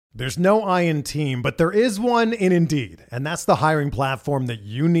There's no I in team, but there is one in Indeed, and that's the hiring platform that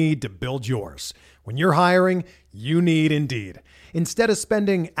you need to build yours. When you're hiring, you need Indeed. Instead of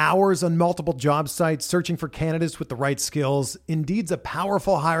spending hours on multiple job sites searching for candidates with the right skills, Indeed's a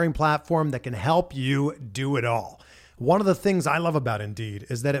powerful hiring platform that can help you do it all. One of the things I love about Indeed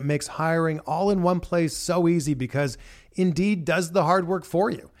is that it makes hiring all in one place so easy because Indeed does the hard work for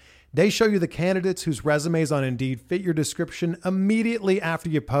you. They show you the candidates whose resumes on Indeed fit your description immediately after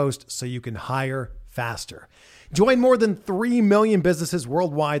you post so you can hire faster. Join more than 3 million businesses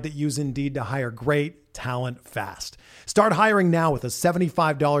worldwide that use Indeed to hire great talent fast. Start hiring now with a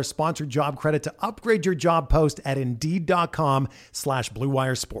 $75 sponsored job credit to upgrade your job post at Indeed.com/Blue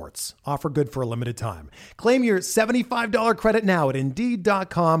Wire Sports. Offer good for a limited time. Claim your $75 credit now at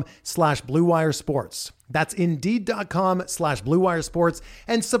Indeed.com/Blue Wire Sports. That's Indeed.com/Blue Wire Sports,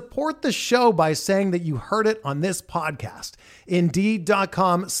 and support the show by saying that you heard it on this podcast.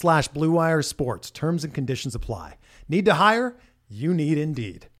 Indeed.com/Blue Wire Sports. Terms and conditions apply. Need to hire? You need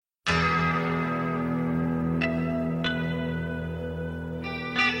Indeed.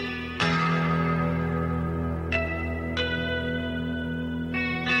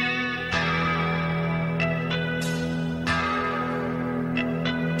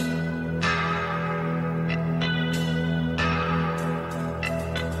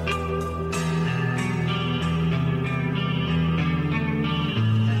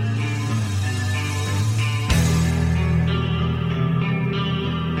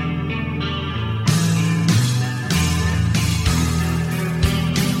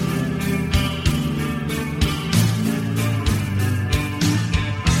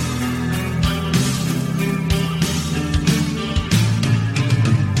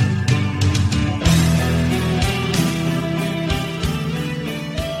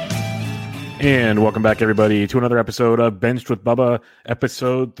 And welcome back, everybody, to another episode of Benched with Bubba,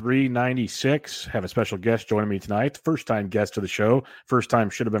 episode 396. Have a special guest joining me tonight. First-time guest to the show. First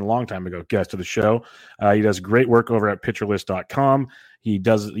time should have been a long time ago guest to the show. He does great work over at pitcherlist.com. He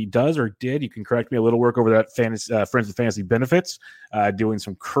does or did, you can correct me, a little work over at Friends with Fantasy Benefits, doing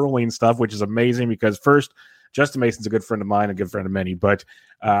some curling stuff, which is amazing because first, Justin Mason's a good friend of mine, a good friend of many, but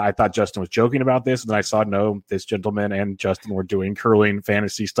I thought Justin was joking about this, and then I saw, no, this gentleman and Justin were doing curling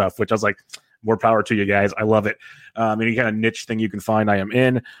fantasy stuff, which I was like, more power to you guys. I love it. Any kind of niche thing you can find, I am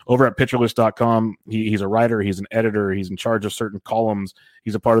in. Over at pitcherlist.com, he's a writer, he's an editor, he's in charge of certain columns.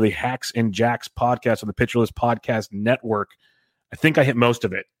 He's a part of the Hacks and Jacks podcast on the Pitcherlist Podcast Network. I think I hit most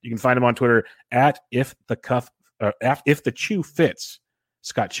of it. You can find him on Twitter at if the Chu fits.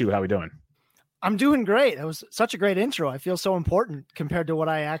 Scott Chu, how we doing? I'm doing great. That was such a great intro. I feel so important compared to what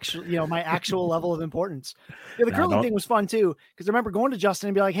I actually, my actual level of importance. Yeah, the curling thing was fun too, because I remember going to Justin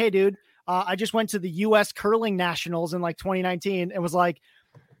and be like, hey, dude, I just went to the U.S. Curling Nationals in like 2019 and was like,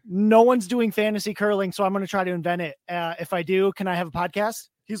 no one's doing fantasy curling, so I'm going to try to invent it. If I do, can I have a podcast?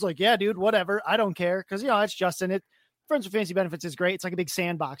 He's like, yeah, dude, whatever. I don't care. Because, it's Justin. Friends with Fantasy Benefits is great. It's like a big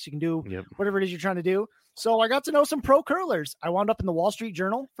sandbox. You can do whatever it is you're trying to do. So I got to know some pro curlers. I wound up in the Wall Street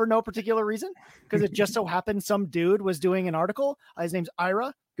Journal for no particular reason, because it just so happened some dude was doing an article. His name's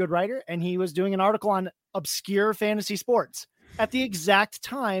Ira, good writer, and he was doing an article on obscure fantasy sports at the exact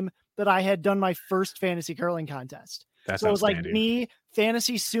time that I had done my first fantasy curling contest. So it was like me,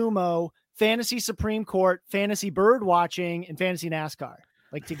 fantasy sumo, fantasy Supreme Court, fantasy bird watching, and fantasy NASCAR,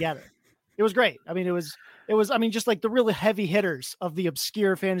 like together. It was great. I mean, it was, just like the really heavy hitters of the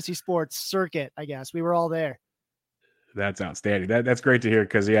obscure fantasy sports circuit, I guess. We were all there. That's outstanding. That's great to hear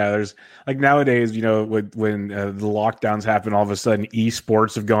because, there's like nowadays, when the lockdowns happen, all of a sudden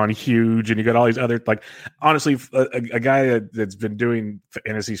esports have gone huge and you got all these other, like, honestly, a guy that's been doing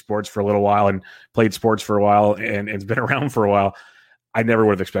fantasy sports for a little while and played sports for a while and it's been around for a while. I never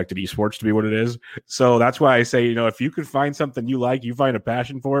would have expected esports to be what it is. So that's why I say, if you could find something you like, you find a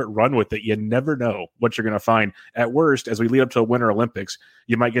passion for it, run with it. You never know what you're going to find. At worst, as we lead up to a Winter Olympics,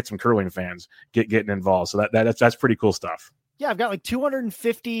 you might get some curling fans getting involved. So that's pretty cool stuff. Yeah, I've got like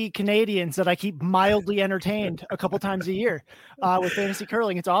 250 Canadians that I keep mildly entertained a couple times a year with fantasy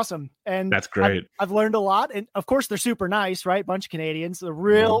curling. It's awesome. And that's great. I've learned a lot. And of course, they're super nice, right? Bunch of Canadians. They're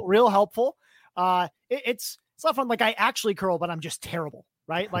real helpful. It's not fun. Like I actually curl, but I'm just terrible,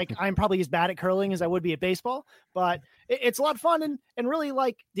 right? Like I'm probably as bad at curling as I would be at baseball, but it's a lot of fun. And really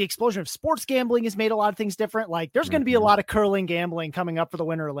like the explosion of sports gambling has made a lot of things different. Like there's going to be a lot of curling gambling coming up for the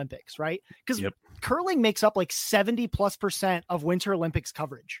Winter Olympics, right? Because curling makes up like 70+% of Winter Olympics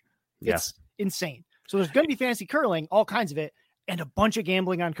coverage. It's insane. So there's going to be fantasy curling, all kinds of it, and a bunch of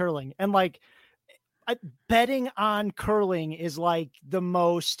gambling on curling. And like betting on curling is like the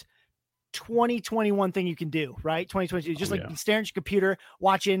most 2021 thing you can do, right? 2022, just like staring at your computer,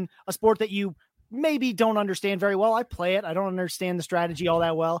 watching a sport that you maybe don't understand very well. I play it. I don't understand the strategy all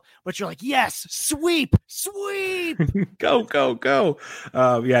that well, but you're like, yes, sweep. go.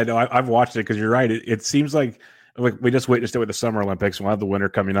 I've watched it because you're right. It seems like we just witnessed it with the Summer Olympics. We'll have the winter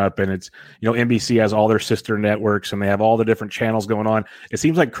coming up, and it's, NBC has all their sister networks and they have all the different channels going on. It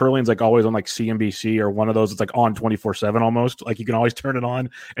seems like curling's like always on like CNBC or one of those. It's like on 24/7 almost. Like you can always turn it on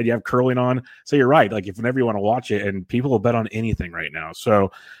and you have curling on. So you're right. Like whenever you want to watch it, and people will bet on anything right now.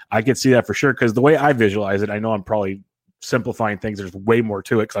 So I could see that for sure. Cause the way I visualize it, I know I'm probably simplifying things. There's way more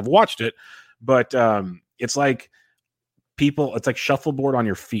to it because I've watched it, but it's like, it's like shuffleboard on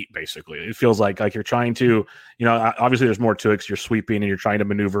your feet, basically. It feels like you're trying to, obviously there's more to it because you're sweeping and you're trying to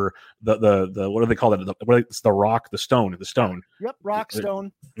maneuver the what do they call it? It's the rock, the stone. Yep, rock,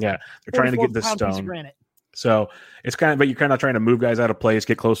 stone. Yeah, they're trying to get the stone. Granite. So it's but you're kind of trying to move guys out of place,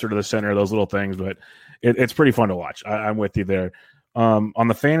 get closer to the center, those little things. But it's pretty fun to watch. I'm with you there. On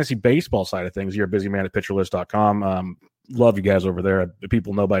the fantasy baseball side of things, you're a busy man at pitcherlist.com. Love you guys over there.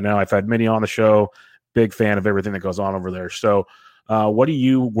 People know by now. I've had many on the show. Big fan of everything that goes on over there. So what are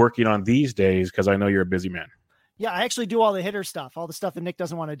you working on these days? Because I know you're a busy man. Yeah, I actually do all the hitter stuff, all the stuff that Nick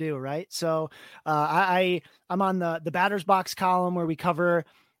doesn't want to do, right? So I'm on the batter's box column where we cover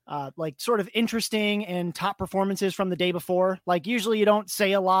like sort of interesting and top performances from the day before. Like usually you don't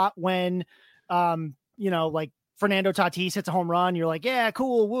say a lot when, like Fernando Tatis hits a home run. You're like, yeah,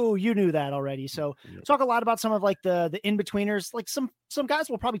 cool. Woo. You knew that already. So talk a lot about some of like the in-betweeners, like some guys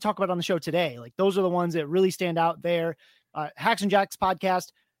we'll probably talk about on the show today. Like those are the ones that really stand out there. Hacks and Jacks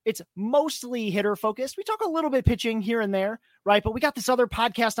podcast. It's mostly hitter focused. We talk a little bit pitching here and there, right? But we got this other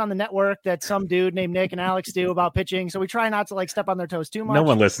podcast on the network that some dude named Nick and Alex do about pitching. So we try not to like step on their toes too much. No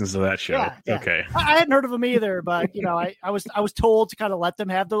one listens to that show. Yeah. Okay. I hadn't heard of them either, but I was told to kind of let them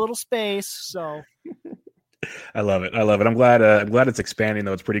have the little space. So I love it. I'm glad it's expanding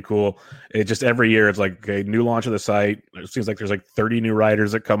though. It's pretty cool. It just every year it's like a new launch of the site. It seems like there's like 30 new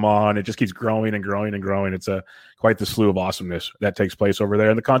writers that come on. It just keeps growing and growing and growing. It's quite the slew of awesomeness that takes place over there.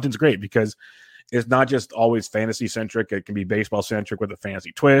 And the content's great because it's not just always fantasy centric. It can be baseball centric with a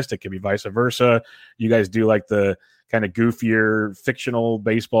fantasy twist. It can be vice versa. You guys do like the kind of goofier fictional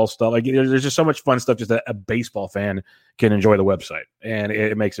baseball stuff. Like there's just so much fun stuff just that a baseball fan can enjoy the website, and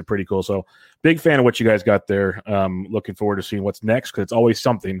it makes it pretty cool. So big fan of what you guys got there. Looking forward to seeing what's next because it's always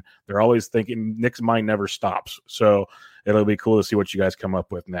something. They're always thinking. Nick's mind never stops. So it'll be cool to see what you guys come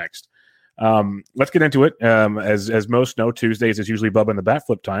up with next. Let's get into it. As most know, Tuesdays is usually Bubba and the Bat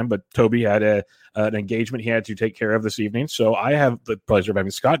Flip time, but Toby had an engagement he had to take care of this evening. So I have the pleasure of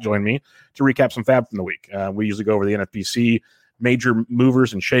having Scott join me to recap some fab from the week. We usually go over the NFBC major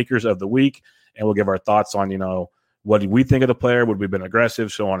movers and shakers of the week, and we'll give our thoughts on, what did we think of the player? Would we have been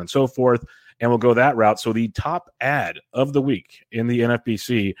aggressive? So on and so forth. And we'll go that route. So the top ad of the week in the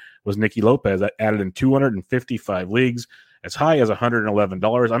NFBC was Nicky Lopez that added in 255 leagues. As high as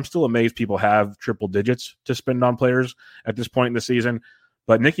 $111. I'm still amazed people have triple digits to spend on players at this point in the season.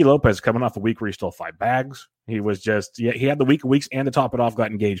 But Nicky Lopez coming off a week where he stole 5 bags. He was he had the week of weeks and to top it off got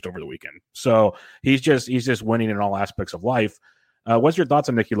engaged over the weekend. So he's just winning in all aspects of life. What's your thoughts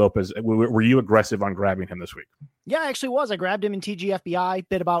on Nicky Lopez? Were you aggressive on grabbing him this week? Yeah, I actually was. I grabbed him in TGFBI,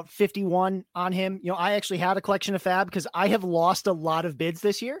 bid about 51 on him. I actually had a collection of fab because I have lost a lot of bids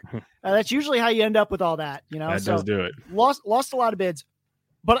this year. That's usually how you end up with all that. That does do it. Lost a lot of bids.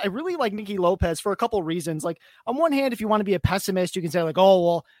 But I really like Nicky Lopez for a couple of reasons. Like on one hand, if you want to be a pessimist, you can say like, oh,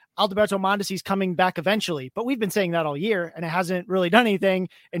 well, Alberto Mondesi's coming back eventually. But we've been saying that all year and it hasn't really done anything.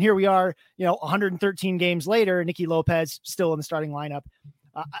 And here we are, 113 games later, Nicky Lopez still in the starting lineup.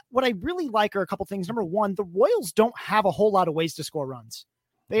 What I really like are a couple things. Number one, the Royals don't have a whole lot of ways to score runs.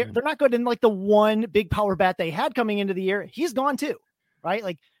 They're not good in like the one big power bat they had coming into the year. He's gone too, right?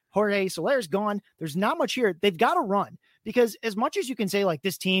 Like Jorge Soler's gone. There's not much here. They've got to run. Because as much as you can say, like,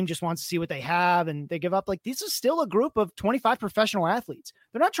 this team just wants to see what they have and they give up, like, this is still a group of 25 professional athletes.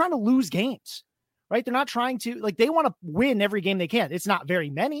 They're not trying to lose games, right? They're not trying to, like, they want to win every game they can. It's not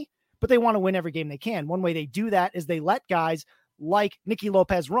very many, but they want to win every game they can. One way they do that is they let guys like Nicky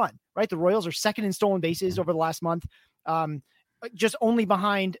Lopez run, right? The Royals are second in stolen bases over the last month, just only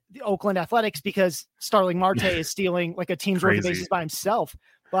behind the Oakland Athletics because Starling Marte is stealing like a team's worth of bases by himself.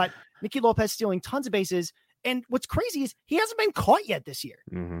 But Nicky Lopez stealing tons of bases. And what's crazy is he hasn't been caught yet this year.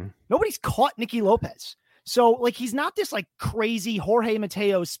 Mm-hmm. Nobody's caught Nicky Lopez. So like, he's not this like crazy Jorge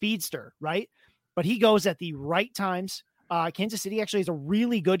Mateo speedster, right? But he goes at the right times Kansas City actually has a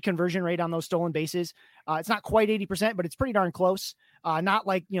really good conversion rate on those stolen bases. It's not quite 80%, but it's pretty darn close. Not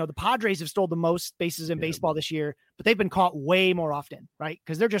like, the Padres have stolen the most bases in baseball this year, but they've been caught way more often, right?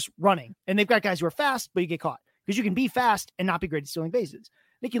 Because they're just running, and they've got guys who are fast, but you get caught because you can be fast and not be great at stealing bases.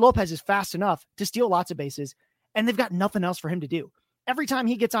 Nicky Lopez is fast enough to steal lots of bases, and they've got nothing else for him to do. Every time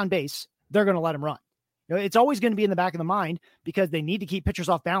he gets on base, they're going to let him run. It's always going to be in the back of the mind because they need to keep pitchers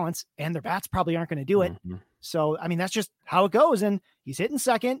off balance, and their bats probably aren't going to do it. Mm-hmm. So, that's just how it goes. And he's hitting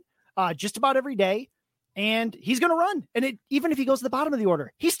second just about every day, and he's going to run. And even if he goes to the bottom of the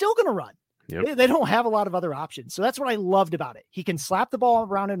order, he's still going to run. Yep. They don't have a lot of other options. So that's what I loved about it. He can slap the ball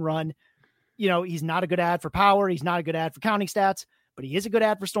around and run. He's not a good ad for power. He's not a good ad for counting stats, but he is a good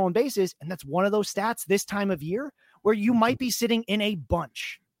ad for stolen bases. And that's one of those stats this time of year where you might be sitting in a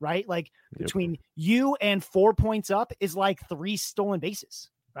bunch, right? Like between you and 4 points up is like 3 stolen bases,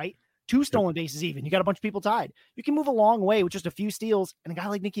 right? 2 stolen bases even. You got a bunch of people tied. You can move a long way with just a few steals. And a guy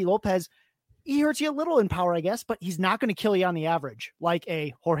like Nicky Lopez, he hurts you a little in power, I guess, but he's not going to kill you on the average like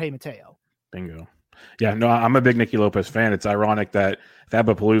a Jorge Mateo. Bingo. Yeah, no, I'm a big Nicky Lopez fan. It's ironic that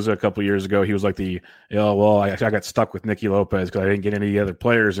Fabapalooza a couple years ago, he was like I got stuck with Nicky Lopez because I didn't get any other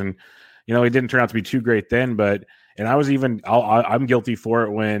players. And, it didn't turn out to be too great then. But, and I'm guilty for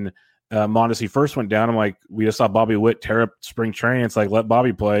it when Mondesi first went down. I'm like, we just saw Bobby Witt tear up spring training. It's like, let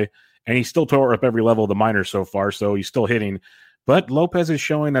Bobby play. And he still tore up every level of the minors so far. So he's still hitting. But Lopez is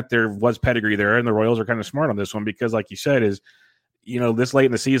showing that there was pedigree there. And the Royals are kind of smart on this one because, like you said, this late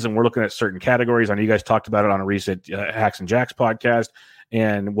in the season, we're looking at certain categories. I know you guys talked about it on a recent Hacks and Jacks podcast,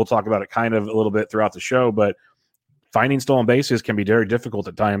 and we'll talk about it kind of a little bit throughout the show, but finding stolen bases can be very difficult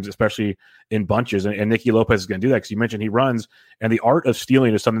at times, especially in bunches. And Nicky Lopez is going to do that because you mentioned he runs, and the art of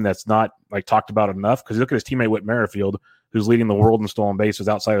stealing is something that's not talked about enough because you look at his teammate Whit Merrifield, who's leading the world in stolen bases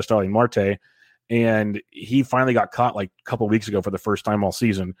outside of Starling Marte. And he finally got caught a couple of weeks ago for the first time all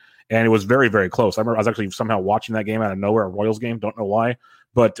season. And it was very, very close. I remember I was actually somehow watching that game out of nowhere, a Royals game. Don't know why,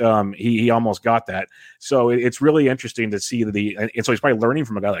 but he almost got that. So it's really interesting to see and so he's probably learning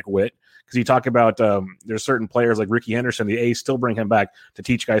from a guy like Witt because you talk about there's certain players like Ricky Henderson, the A's still bring him back to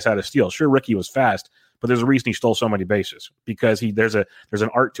teach guys how to steal. Sure, Ricky was fast, but there's a reason he stole so many bases because there's an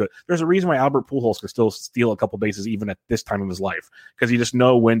art to it. There's a reason why Albert Pujols can still steal a couple bases even at this time of his life because you just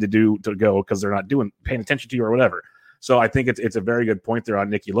know when to go because they're not paying attention to you or whatever. So I think it's a very good point there on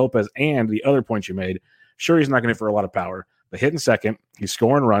Nicky Lopez. And the other point you made, sure, he's not going to hit for a lot of power, but hitting second, he's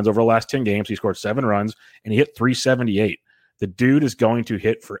scoring runs over the last 10 games. He scored 7 runs and he hit 378. The dude is going to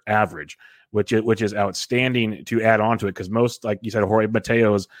hit for average, which is outstanding to add on to it because most, like you said, Jorge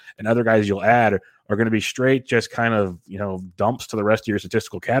Mateos and other guys you'll add are going to be straight just kind of, dumps to the rest of your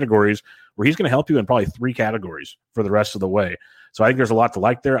statistical categories where he's going to help you in probably 3 categories for the rest of the way. So I think there's a lot to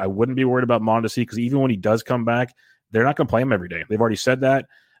like there. I wouldn't be worried about Mondesi because even when he does come back, they're not going to play him every day. They've already said that.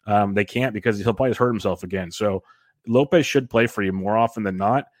 They can't because he'll probably just hurt himself again. So Lopez should play for you more often than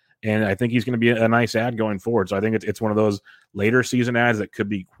not. And I think he's going to be a nice ad going forward. So I think it's one of those later season ads that could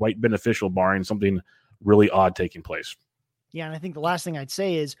be quite beneficial, barring something really odd taking place. Yeah, and I think the last thing I'd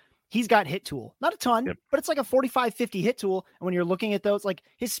say is he's got hit tool. Not a ton, but it's like a 45, 50 hit tool. And when you're looking at those, like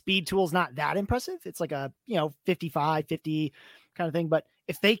his speed tool is not that impressive. It's like a, 55, 50 kind of thing. But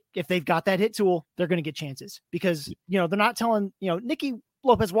if they've got that hit tool, they're going to get chances because, they're not telling, Nicky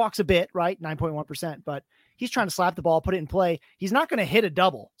Lopez walks a bit, right? 9.1%, but he's trying to slap the ball, put it in play. He's not going to hit a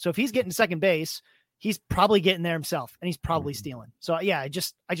double. So if he's getting to second base, he's probably getting there himself and he's probably stealing. So yeah, I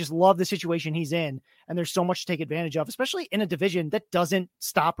just love the situation he's in. And there's so much to take advantage of, especially in a division that doesn't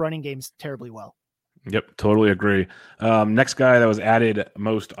stop running games terribly well. Yep, totally agree. Next guy that was added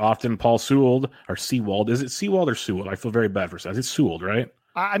most often, Paul Sewald or Sewald. Is it Sewald or Sewald? I feel very bad for that. It's Sewald, right?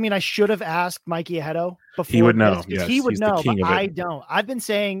 I mean, I should have asked Mikey Ahedo before. He would know. Yes, he would know, but I don't. I've been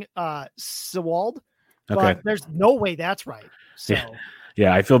saying Sewald, but there's no way that's right. So.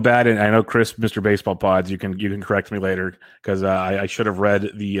 Yeah, I feel bad, and I know Chris, Mr. Baseball Pods. You can correct me later because I should have read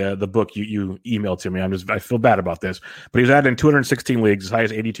the book you emailed to me. I feel bad about this, but he's added in 216 leagues, as high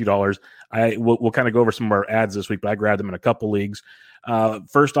as $82. We'll kind of go over some of our ads this week, but I grabbed them in a couple leagues.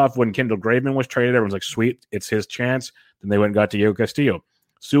 First off, when Kendall Graveman was traded, everyone's like, "Sweet, it's his chance." Then they went and got Diego Castillo.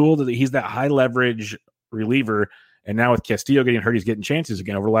 Sewell, he's that high leverage reliever. And now with Castillo getting hurt, he's getting chances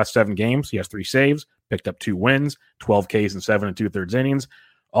again. Over the last 7 games, he has 3 saves, picked up 2 wins, 12 Ks in 7 2/3 innings.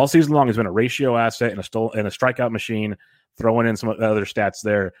 All season long, he's been a ratio asset and a strikeout machine, throwing in some other stats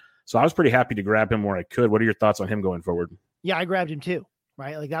there. So I was pretty happy to grab him where I could. What are your thoughts on him going forward? Yeah, I grabbed him too.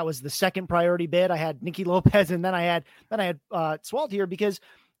 Right, like that was the second priority bid. I had Nicky Lopez, and then I had Swalt here because,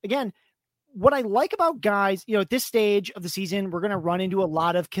 again, what I like about guys, at this stage of the season, we're going to run into a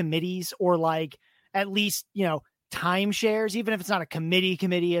lot of committees or like at least, timeshares, even if it's not a committee,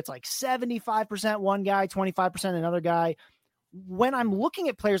 it's like 75% one guy, 25% another guy. When I'm looking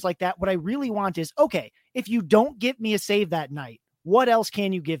at players like that, what I really want is, okay, if you don't give me a save that night, what else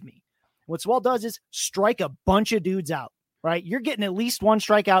can you give me? What Swell does is strike a bunch of dudes out, right? You're getting at least one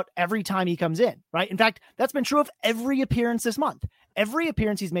strikeout every time he comes in, right? In fact, that's been true of every appearance this month. Every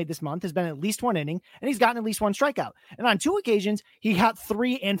appearance he's made this month has been at least one inning, and he's gotten at least one strikeout. And on 2 occasions, he got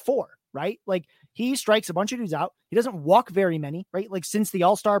 3 and 4, right? Like, he strikes a bunch of dudes out. He doesn't walk very many, right? Like, since the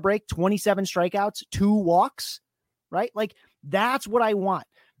All-Star break, 27 strikeouts, 2 walks, right? Like, that's what I want,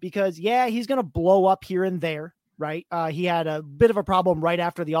 because yeah, he's going to blow up here and there, right? He had a bit of a problem right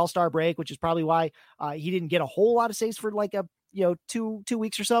after the All-Star break, which is probably why he didn't get a whole lot of saves for like a, 2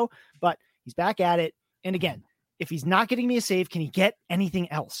 weeks or so, but he's back at it. And again, if he's not getting me a save, can he get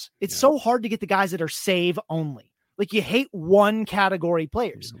anything else? It's so hard to get the guys that are save only. Like, you hate one category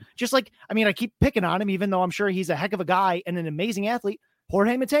players. Just like, I keep picking on him, even though I'm sure he's a heck of a guy and an amazing athlete.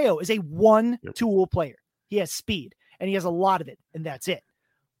 Jorge Mateo is a one-tool player. He has speed, and he has a lot of it, and that's it.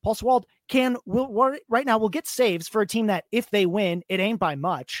 Paul Swald right now will get saves for a team that if they win, it ain't by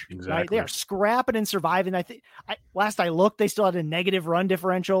much. Exactly. Right? They are scrapping and surviving. Last I looked, they still had a negative run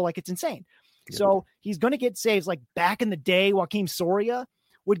differential. Like, it's insane. Yep. So he's going to get saves. Like, back in the day, Joaquim Soria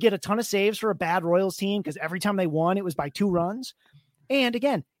would get a ton of saves for a bad Royals team because every time they won, it was by 2 runs. And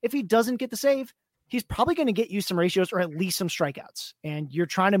again, if he doesn't get the save, he's probably going to get you some ratios or at least some strikeouts. And you're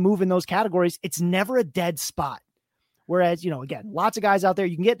trying to move in those categories. It's never a dead spot. Whereas, again, lots of guys out there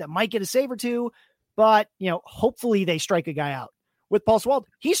you can get that might get a save or 2, but, hopefully they strike a guy out. With Paul Swald,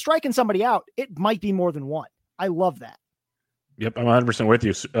 he's striking somebody out. It might be more than one. I love that. Yep, I'm 100% with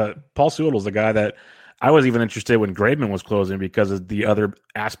you. Paul Sewell is the guy that I was even interested when Graveman was closing, because of the other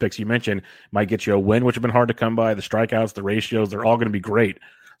aspects you mentioned. Might get you a win, which have been hard to come by. The strikeouts, the ratios, they're all going to be great.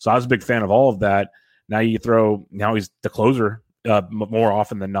 So I was a big fan of all of that. Now he's the closer more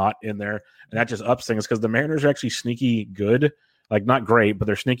often than not in there. And that just ups things, because the Mariners are actually sneaky good. Like, not great, but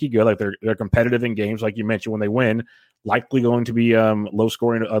they're sneaky good. Like, they're competitive in games. Like you mentioned, when they win, likely going to be low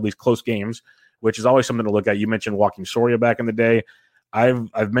scoring, at least close games, which is always something to look at. You mentioned Joaquim Soria back in the day.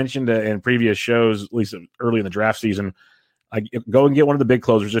 I've mentioned in previous shows, at least early in the draft season, go and get one of the big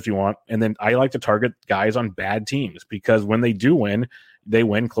closers if you want. And then I like to target guys on bad teams, because when they do win, they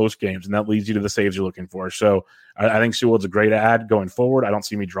win close games, and that leads you to the saves you're looking for. So I think Sewell's a great ad going forward. I don't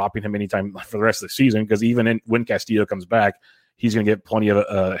see me dropping him anytime for the rest of the season, because even when Castillo comes back, he's going to get plenty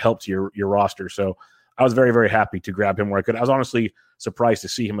of help to your roster. So I was very, very happy to grab him where I could. I was honestly surprised to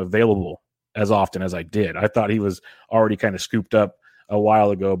see him available as often as I did. I thought he was already kind of scooped up a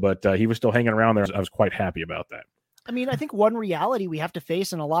while ago, but he was still hanging around there. I was quite happy about that. I think one reality we have to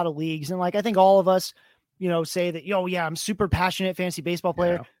face in a lot of leagues, and I think all of us, say that, I'm super passionate fantasy baseball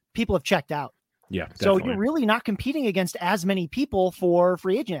player. Yeah. People have checked out. Yeah. Definitely. So you're really not competing against as many people for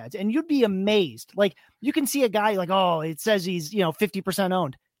free agent ads. And you'd be amazed. Like, you can see a guy like, oh, it says he's, 50%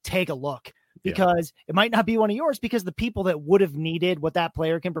 owned. Take a look, because it might not be one of yours, because the people that would have needed what that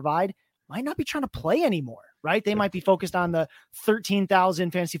player can provide might not be trying to play anymore, right? They might be focused on the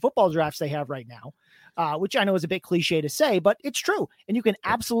 13,000 fantasy football drafts they have right now, which I know is a bit cliche to say, but it's true. And you can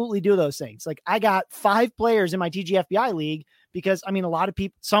absolutely do those things. Like, I got 5 players in my TGFBI league because, a lot of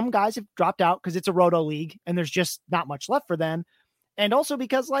people, some guys have dropped out because it's a roto league and there's just not much left for them. And also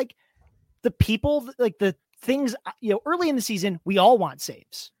because, the people, the things, early in the season, we all want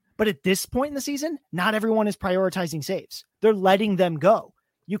saves. But at this point in the season, not everyone is prioritizing saves. They're letting them go.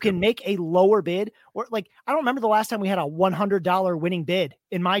 You can make a lower bid, or I don't remember the last time we had a $100 winning bid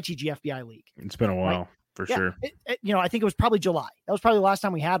in my TGFBI league. It's been a while, for sure. I think it was probably July. That was probably the last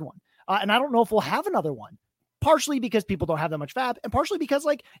time we had one. And I don't know if we'll have another one, partially because people don't have that much fab, and partially because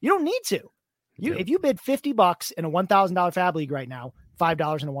you don't need to. If you bid $50 in a $1,000 fab league right now,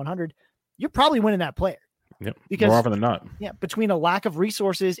 $5 in a 100, you're probably winning that player. Yep. Because, more often than not. Yeah. Between a lack of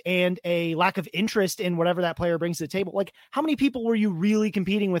resources and a lack of interest in whatever that player brings to the table. How many people were you really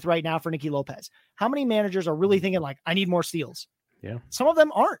competing with right now for Nicky Lopez? How many managers are really thinking I need more steals? Yeah. Some of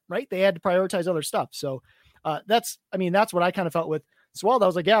them aren't, right? They had to prioritize other stuff. So that's what I kind of felt with Swald. I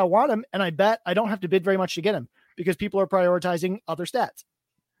was like, yeah, I want him. And I bet I don't have to bid very much to get him, because people are prioritizing other stats,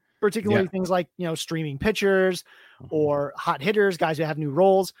 particularly things like, streaming pitchers or hot hitters, guys who have new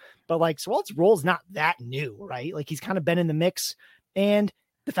roles. But Swald's role's not that new, right? He's kind of been in the mix, and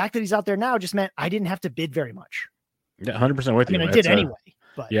the fact that he's out there now just meant I didn't have to bid very much. Yeah, 100% with you. I did anyway.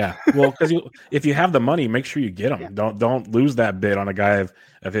 But yeah, well, because if you have the money, make sure you get him. Yeah. Don't lose that bid on a guy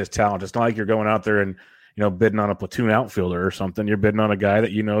of his talent. It's not like you're going out there and bidding on a platoon outfielder or something. You're bidding on a guy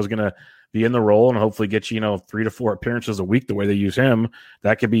that is going to be in the role and hopefully get you, 3 to 4 appearances a week the way they use him.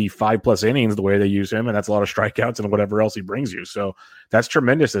 That could be 5+ innings the way they use him, and that's a lot of strikeouts and whatever else he brings you. So that's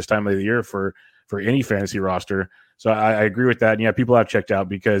tremendous this time of the year for any fantasy roster. So I agree with that. And yeah, people have checked out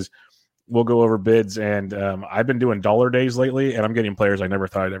because we'll go over bids, and I've been doing dollar days lately, and I'm getting players I never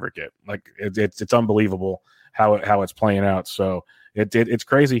thought I'd ever get. Like it's unbelievable how it's playing out. So it's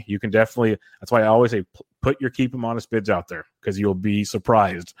crazy. You can definitely. That's why I always say put your keep 'em honest bids out there because you'll be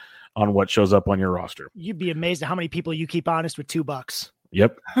surprised on what shows up on your roster. You'd be amazed at how many people you keep honest with $2.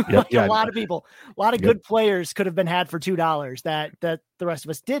 Yep. Yeah. A lot of people, a lot of good players could have been had for $2 that the rest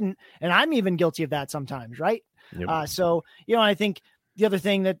of us didn't, and I'm even guilty of that sometimes, right? Yep. So I think the other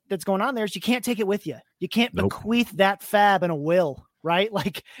thing that's going on there is you can't take it with you. You can't bequeath that fab in a will, right?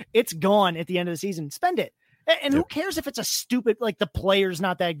 Like it's gone at the end of the season. Spend it. And who cares if it's a stupid, like the player's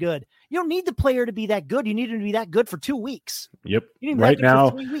not that good. You don't need the player to be that good. You need him to be that good for 2 weeks. Yep. You need him right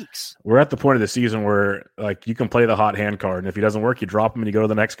now, for 3 weeks. We're at the point of the season where like you can play the hot hand card. And if he doesn't work, you drop him and you go to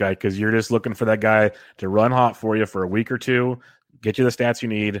the next guy because you're just looking for that guy to run hot for you for a week or two, get you the stats you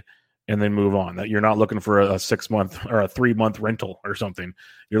need, and then move on. That you're not looking for a 6-month or a 3-month rental or something.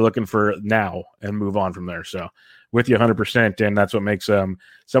 You're looking for now and move on from there. So with you 100%. And that's what makes some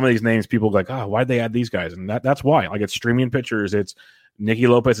of these names people like, why'd they add these guys? And that's why. Like it's streaming pitchers. It's Nicky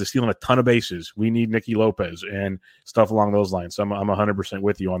Lopez is stealing a ton of bases. We need Nicky Lopez and stuff along those lines. So I'm 100%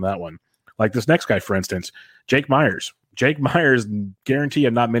 with you on that one. Like this next guy, for instance, Jake Myers. Jake Myers, guarantee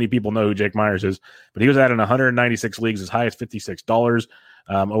you not many people know who Jake Myers is, but he was at in 196 leagues, as high as $56.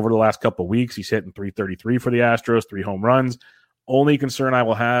 Over the last couple of weeks, he's hitting .333 for the Astros, 3 home runs. Only concern I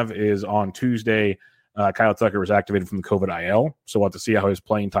will have is on Tuesday, Kyle Tucker was activated from the COVID IL, so we'll have to see how his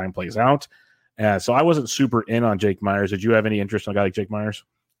playing time plays out. So I wasn't super in on Jake Myers. Did you have any interest in a guy like Jake Myers?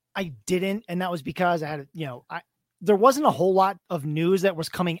 I didn't, and that was because I had, there wasn't a whole lot of news that was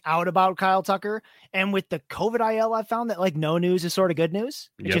coming out about Kyle Tucker. And with the COVID IL, I found that like no news is sort of good news.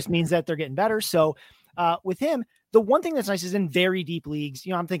 It just means that they're getting better. So with him, the one thing that's nice is in very deep leagues,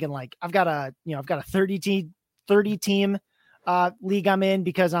 I'm thinking like I've got a 30 team league I'm in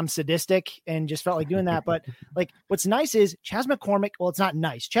because I'm sadistic and just felt like doing that. But like what's nice is Chas McCormick. Well, it's not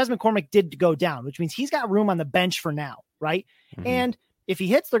nice. Chas McCormick did go down, which means he's got room on the bench for now. Right. Mm-hmm. And if he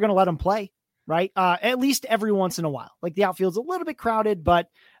hits, they're going to let him play. Right. At least every once in a while. Like the outfield's a little bit crowded, but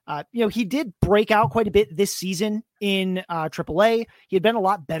he did break out quite a bit this season in AAA. He had been a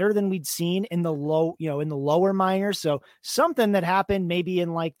lot better than we'd seen in the lower minors. So something that happened maybe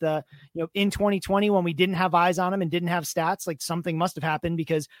in like in 2020 when we didn't have eyes on him and didn't have stats, like something must have happened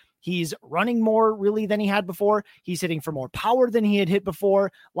because he's running more really than he had before. He's hitting for more power than he had hit before.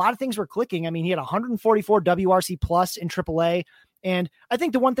 A lot of things were clicking. I mean, he had 144 WRC plus in AAA. And I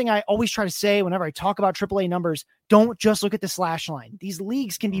think the one thing I always try to say whenever I talk about AAA numbers, don't just look at the slash line. These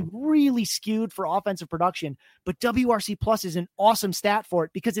leagues can be really skewed for offensive production, but WRC plus is an awesome stat for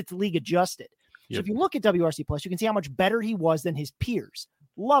it because it's league adjusted. Yep. So if you look at WRC plus, you can see how much better he was than his peers.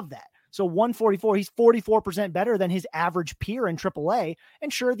 Love that. So 144, he's 44% better than his average peer in AAA.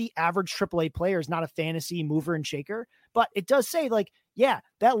 And sure, the average AAA player is not a fantasy mover and shaker, but it does say like, yeah,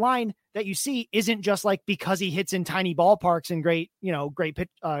 that line that you see isn't just like because he hits in tiny ballparks and great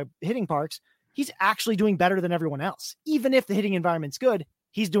hitting parks. He's actually doing better than everyone else. Even if the hitting environment's good,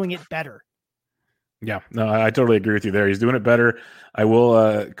 he's doing it better. Yeah, no, I totally agree with you there. He's doing it better. I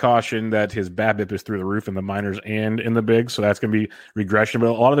will caution that his BABIP is through the roof in the minors and in the bigs, so that's going to be regression. But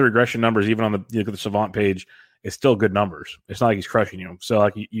a lot of the regression numbers, even on the Savant page, is still good numbers. It's not like he's crushing you. So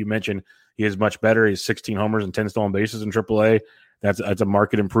like you mentioned, he is much better. He's 16 homers and 10 stolen bases in AAA. That's a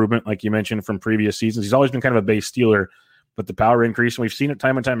market improvement, like you mentioned, from previous seasons. He's always been kind of a base stealer, but the power increase, and we've seen it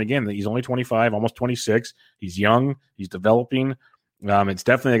time and time again, that he's only 25, almost 26. He's young. He's developing. It's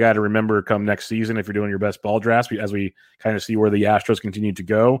definitely a guy to remember come next season if you're doing your best ball drafts, as we kind of see where the Astros continue to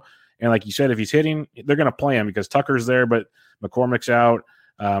go. And like you said, if he's hitting, they're going to play him because Tucker's there, but McCormick's out.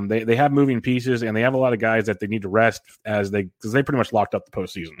 They have moving pieces, and they have a lot of guys that they need to rest because they pretty much locked up the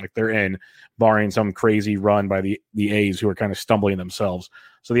postseason. Like they're in, barring some crazy run by the A's who are kind of stumbling themselves.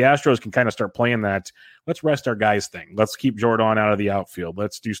 So the Astros can kind of start playing that. Let's rest our guys thing. Let's keep Jordan out of the outfield.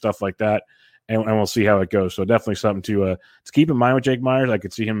 Let's do stuff like that, and we'll see how it goes. So definitely something to keep in mind with Jake Myers. I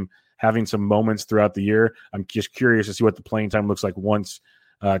could see him having some moments throughout the year. I'm just curious to see what the playing time looks like once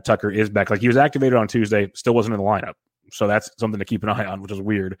Tucker is back. Like he was activated on Tuesday, still wasn't in the lineup. So that's something to keep an eye on, which is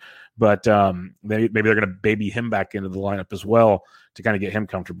weird. But maybe they're going to baby him back into the lineup as well to kind of get him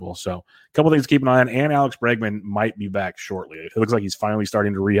comfortable. So a couple things to keep an eye on. And Alex Bregman might be back shortly. It looks like he's finally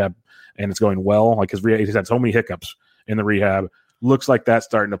starting to rehab, and it's going well. Like his rehab, he's had so many hiccups in the rehab. Looks like that's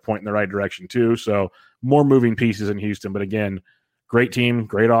starting to point in the right direction too. So more moving pieces in Houston. But again, great team,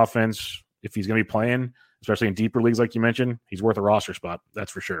 great offense. If he's going to be playing, especially in deeper leagues like you mentioned, he's worth a roster spot.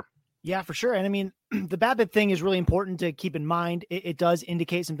 That's for sure. Yeah, for sure. And I mean, the BABIP thing is really important to keep in mind. It does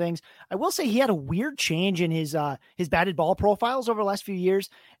indicate some things. I will say he had a weird change in his batted ball profiles over the last few years.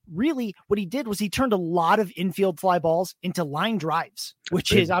 Really, what he did was he turned a lot of infield fly balls into line drives,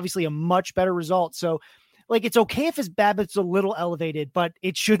 which is obviously a much better result. So, like, it's okay if his BABIP's a little elevated, but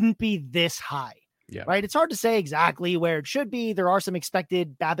it shouldn't be this high. Yeah. Right. It's hard to say exactly where it should be. There are some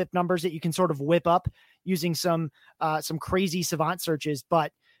expected BABIP numbers that you can sort of whip up using some crazy savant searches,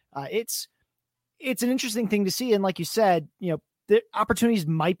 but it's an interesting thing to see. And like you said, the opportunities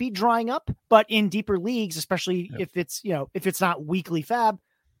might be drying up, but in deeper leagues, especially if it's not weekly fab,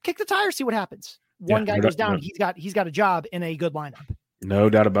 kick the tire, see what happens. One guy goes down. He's got a job in a good lineup.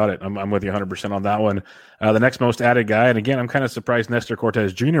 No doubt about it. I'm with you 100% on that one. The next most added guy, and again, I'm kind of surprised Nestor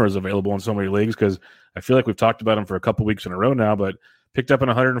Cortes Jr. is available in so many leagues because I feel like we've talked about him for a couple weeks in a row now, but picked up in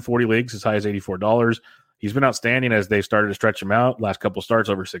 140 leagues, as high as $84. He's been outstanding as they started to stretch him out. Last couple starts,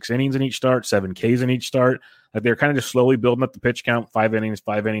 over 6 innings in each start, 7 Ks in each start. Like they're kind of just slowly building up the pitch count, 5 innings.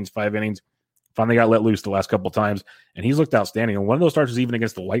 Finally got let loose the last couple times, and he's looked outstanding. And one of those starts was even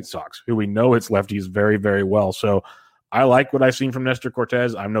against the White Sox, who we know hits lefties very, very well. So I like what I've seen from Nestor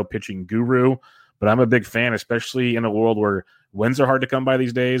Cortes. I'm no pitching guru, but I'm a big fan, especially in a world where wins are hard to come by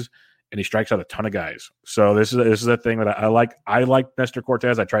these days, and he strikes out a ton of guys. So this is a thing that I like. I like Nestor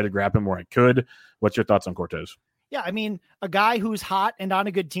Cortes. I tried to grab him where I could. What's your thoughts on Cortes? Yeah, I mean, a guy who's hot and on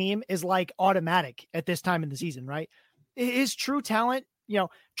a good team is like automatic at this time in the season, right? His true talent,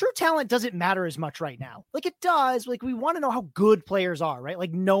 doesn't matter as much right now. Like it does. Like we want to know how good players are, right?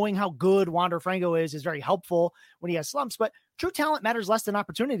 Like knowing how good Wander Franco is very helpful when he has slumps, but true talent matters less than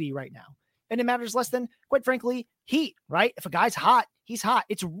opportunity right now. And it matters less than, quite frankly, heat, right? If a guy's hot, he's hot.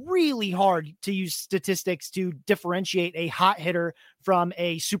 It's really hard to use statistics to differentiate a hot hitter from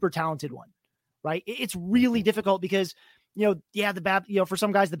a super talented one, right? It's really difficult because, for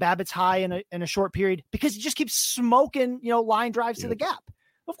some guys, the BABIP's high in a short period because he just keeps smoking, line drives to the gap.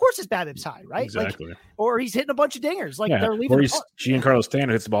 Of course his BABIP's high, right? Exactly. Or he's hitting a bunch of dingers. They're leaving. Or he's Giancarlo Stanton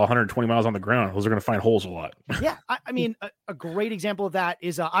hits the ball 120 miles on the ground. Those are going to find holes a lot. Yeah. I mean, a great example of that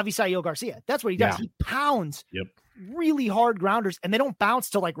is Avisaíl Garcia. That's what he does. Yeah. He pounds really hard grounders, and they don't bounce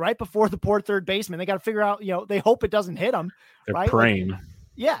till like right before the poor third baseman. They got to figure out, they hope it doesn't hit them. They're right? praying.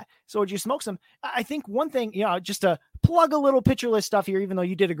 Yeah. So it just smokes them. I think one thing, just to plug a little pitcher list stuff here, even though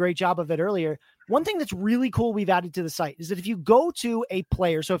you did a great job of it earlier, one thing that's really cool we've added to the site is that if you go to a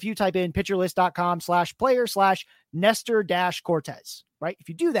player, so if you type in pitcherlist.com/player/Nestor-Cortes, right? If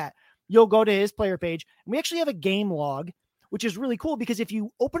you do that, you'll go to his player page, and we actually have a game log, which is really cool because if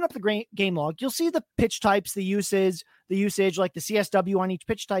you open up the game log, you'll see the pitch types, the usage, like the CSW on each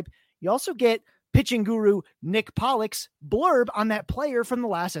pitch type. You also get pitching guru Nick Pollock's blurb on that player from the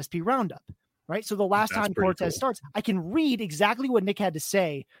last SP roundup, right? So the last time Cortes starts, I can read exactly what Nick had to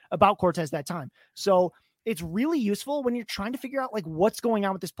say about Cortes that time. So it's really useful when you're trying to figure out like what's going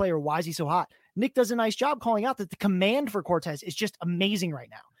on with this player. Why is he so hot? Nick does a nice job calling out that the command for Cortes is just amazing right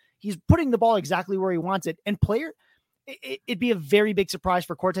now. He's putting the ball exactly where he wants it. And it'd be a very big surprise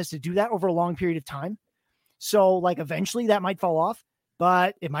for Cortes to do that over a long period of time. So like eventually that might fall off,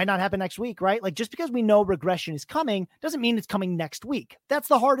 but it might not happen next week, right? Like just because we know regression is coming doesn't mean it's coming next week. That's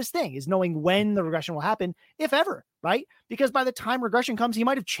the hardest thing, is knowing when the regression will happen, if ever, right? Because by the time regression comes, he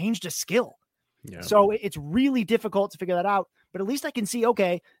might have changed his skill. Yeah. So it's really difficult to figure that out, but at least I can see,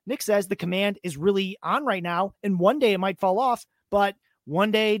 okay, Nick says the command is really on right now, and one day it might fall off, but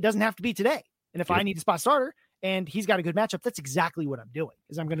one day doesn't have to be today. And if I need a spot starter and he's got a good matchup, that's exactly what I'm doing,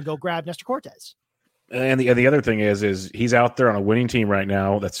 is I'm going to go grab Nestor Cortes. And the other thing is he's out there on a winning team right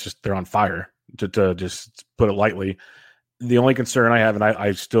now. That's just, they're on fire, to just put it lightly. The only concern I have, and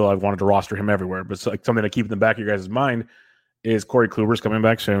I wanted to roster him everywhere, but it's like something to keep in the back of your guys' mind, is Corey Kluber's coming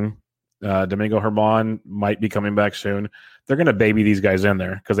back soon. Domingo Germán might be coming back soon. They're going to baby these guys in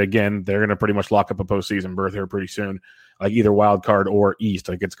there because, again, they're going to pretty much lock up a postseason berth here pretty soon, like either wild card or East.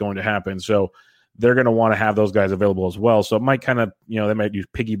 Like it's going to happen. So they're going to want to have those guys available as well. So it might kind of, they might do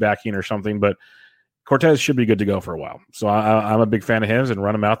piggybacking or something, but Cortes should be good to go for a while. So I'm a big fan of his, and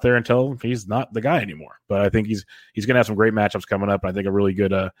run him out there until he's not the guy anymore. But I think he's going to have some great matchups coming up. And I think a really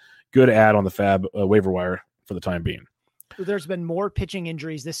good add on the Fab waiver wire for the time being. There's been more pitching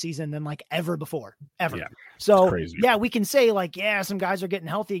injuries this season than like ever before, ever. Yeah, so yeah, we can say like, yeah, some guys are getting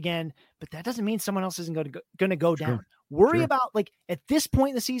healthy again, but that doesn't mean someone else isn't going to go down. Worry about, like, at this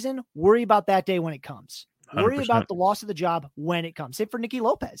point in the season, worry about that day when it comes. 100%. Worry about the loss of the job when it comes. Same for Nicky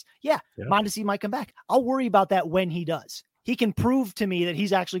Lopez. Yeah. Mondesi might come back. I'll worry about that when he does. He can prove to me that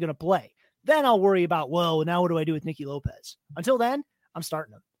he's actually going to play. Then I'll worry about, well, now what do I do with Nicky Lopez? Until then, I'm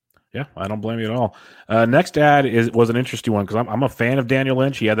starting him. Yeah, I don't blame you at all. Next ad was an interesting one because I'm a fan of Daniel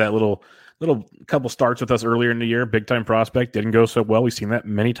Lynch. He had that little couple starts with us earlier in the year, big time prospect. Didn't go so well. We've seen that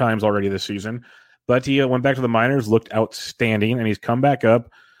many times already this season. But he went back to the minors, looked outstanding, and he's come back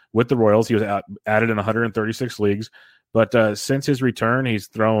up with the Royals. He was added in 136 leagues. But since his return, he's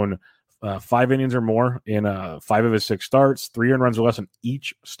thrown 5 innings or more in 5 of his 6 starts, 3 earned runs or less in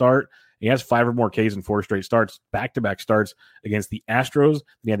each start. He has 5 or more Ks in 4 straight starts, back-to-back starts against the Astros,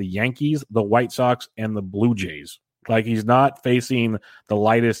 the Yankees, the White Sox, and the Blue Jays. Like, he's not facing the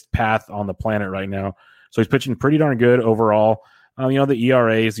lightest path on the planet right now. So he's pitching pretty darn good overall. The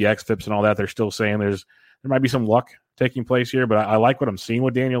ERAs, the xFIPs, and all that, they're still saying there might be some luck taking place here, but I like what I'm seeing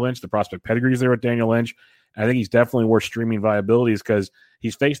with Daniel Lynch. The prospect pedigree is there with Daniel Lynch. I think he's definitely worth streaming viabilities because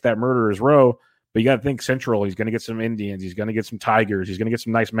he's faced that murderer's row. But you got to think Central. He's going to get some Indians. He's going to get some Tigers. He's going to get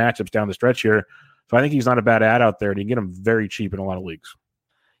some nice matchups down the stretch here. So I think he's not a bad ad out there, and you can get him very cheap in a lot of leagues.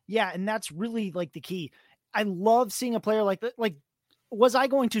 Yeah, and that's really like the key. I love seeing a player like that. Like, was I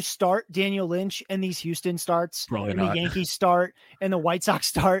going to start Daniel Lynch in these Houston starts? Probably and not. The Yankees start and the White Sox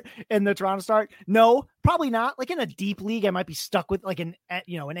start and the Toronto start? No, probably not. Like in a deep league, I might be stuck with like an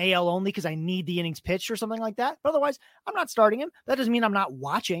AL only because I need the innings pitched or something like that. But otherwise, I'm not starting him. That doesn't mean I'm not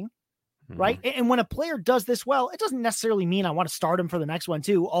watching. Right. And when a player does this well, it doesn't necessarily mean I want to start him for the next one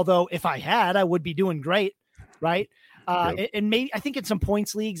too. Although if I had, I would be doing great. Right. Yep. And maybe I think in some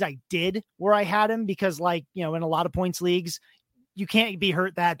points leagues I did where I had him because in a lot of points leagues, you can't be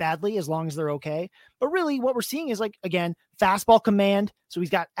hurt that badly as long as they're okay. But really what we're seeing is again, fastball command. So he's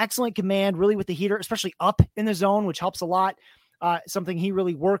got excellent command really with the heater, especially up in the zone, which helps a lot. Something he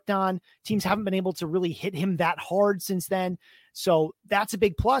really worked on. Teams haven't been able to really hit him that hard since then. So that's a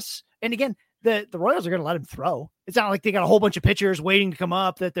big plus. And again, the Royals are going to let him throw. It's not like they got a whole bunch of pitchers waiting to come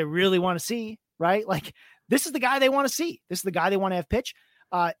up that they really want to see, right? Like this is the guy they want to see. This is the guy they want to have pitch.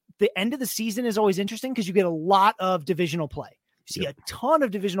 The end of the season is always interesting because you get a lot of divisional play. You see a ton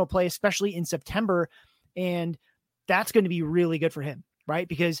of divisional play, especially in September. And that's going to be really good for him, right?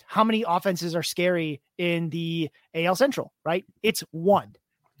 Because how many offenses are scary in the AL Central, right? It's one,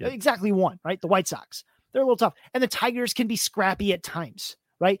 exactly one, right? The White Sox, they're a little tough. And the Tigers can be scrappy at times,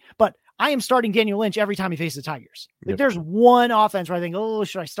 right? But I am starting Daniel Lynch every time he faces the Tigers. Like there's one offense where I think, oh,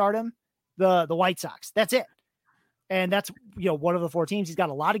 should I start him? The White Sox. That's it. And that's, one of the 4 teams. He's got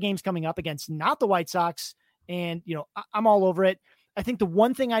a lot of games coming up against not the White Sox. And, I'm all over it. I think the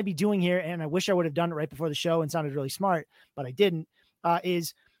one thing I'd be doing here, and I wish I would have done it right before the show and sounded really smart, but I didn't,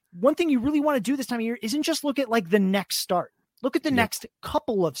 is one thing you really want to do this time of year isn't just look at the next start. Look at the next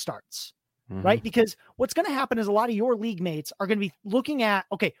couple of starts. Right. Because what's going to happen is a lot of your league mates are going to be looking at,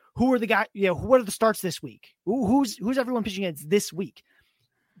 okay, who are the guys, what are the starts this week? Who's everyone pitching against this week?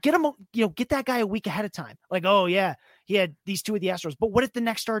 Get them, get that guy a week ahead of time. Like, oh yeah, he had these 2 of the Astros, but what if the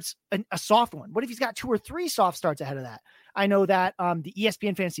next start's a soft one? What if he's got 2 or 3 soft starts ahead of that? I know that the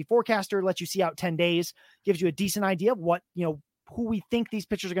ESPN Fantasy Forecaster lets you see out 10 days, gives you a decent idea of what, who we think these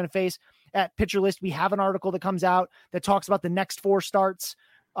pitchers are going to face. At Pitcher List, we have an article that comes out that talks about the next 4 starts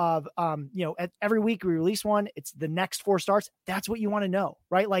of, every week we release one. It's the next 4 starts. That's what you want to know,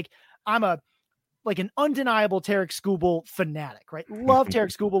 right? Like I'm an undeniable Tarek Skubal fanatic, right? Love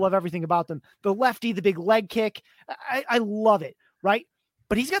Tarek Skubal, love everything about them. The lefty, the big leg kick. I love it. Right.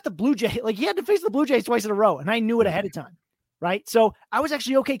 But he's got the Blue Jay, he had to face the Blue Jays twice in a row. And I knew it ahead of time. Right. So I was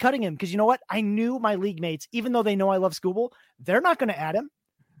actually okay cutting him because you know what? I knew my league mates, even though they know I love Skubal, they're not going to add him.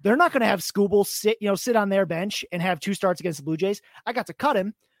 They're not going to have Skubal sit on their bench and have 2 starts against the Blue Jays. I got to cut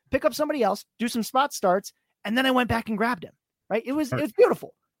him, pick up somebody else, do some spot starts, and then I went back and grabbed him. Right. It was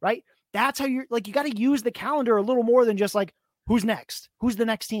beautiful. Right. That's how you got to use the calendar a little more than just who's next? Who's the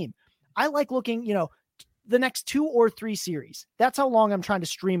next team? I like looking, the next 2 or 3 series. That's how long I'm trying to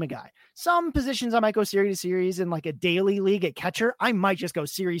stream a guy. Some positions I might go series to series in a daily league at catcher. I might just go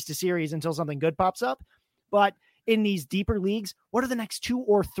series to series until something good pops up. But in these deeper leagues, what are the next 2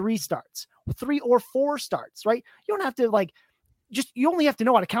 or 3 starts? 3 or 4 starts, right? You don't have to you only have to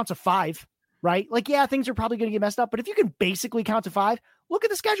know how to count to 5, right? Things are probably going to get messed up, but if you can basically count to 5, look at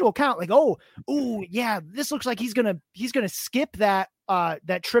the schedule, count this looks like he's going to skip that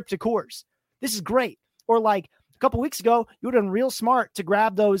trip to Coors. This is great. Or a couple weeks ago, you would have been real smart to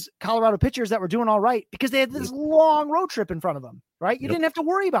grab those Colorado pitchers that were doing all right because they had this long road trip in front of them, right? You didn't have to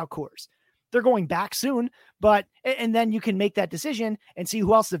worry about Coors. They're going back soon, and then you can make that decision and see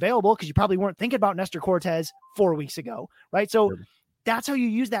who else is available because you probably weren't thinking about Nestor Cortez 4 weeks ago, right? So that's how you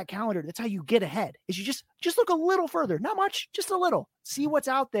use that calendar. That's how you get ahead is you just look a little further, not much, just a little, see what's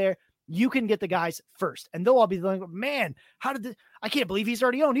out there you can get the guys first, and they'll all be like, man, I can't believe he's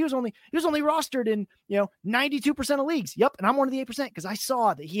already owned. He was only rostered in, 92% of leagues. Yep. And I'm one of the 8% because I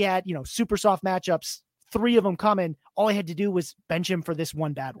saw that he had, super soft matchups, 3 of them coming. All I had to do was bench him for this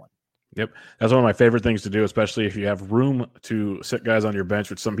one bad one. Yep. That's one of my favorite things to do, especially if you have room to sit guys on your bench,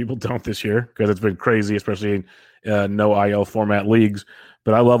 which some people don't this year because it's been crazy, especially in no IL format leagues.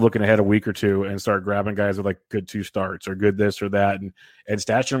 But I love looking ahead a week or two and start grabbing guys with like good 2 starts or good this or that and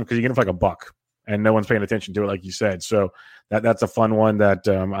stashing them because you get them for like $1 and no one's paying attention to it, like you said. So that's a fun one that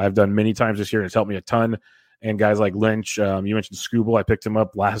I've done many times this year. It's helped me a ton. And guys like Lynch, you mentioned Scooble. I picked him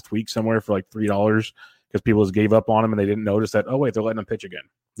up last week somewhere for like $3 because people just gave up on him and they didn't notice that, oh, wait, they're letting him pitch again.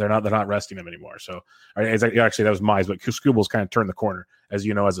 They're not resting him anymore. So actually, that was Mize, but Scooble's kind of turned the corner, as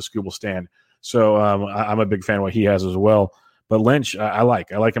you know, as a Scooble stand. So I'm a big fan of what he has as well. But Lynch, I like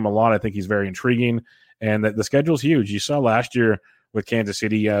him a lot. I think he's very intriguing, and the schedule's huge. You saw last year with Kansas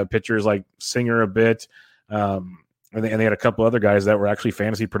City pitchers like Singer a bit, and they had a couple other guys that were actually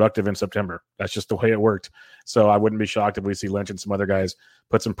fantasy productive in September. That's just the way it worked. So I wouldn't be shocked if we see Lynch and some other guys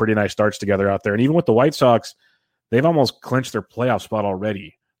put some pretty nice starts together out there. And even with the White Sox, they've almost clinched their playoff spot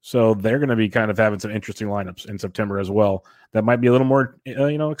already. So they're going to be kind of having some interesting lineups in September as well. That might be a little more,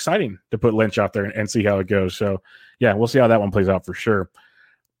 exciting to put Lynch out there and see how it goes. So, yeah, we'll see how that one plays out for sure.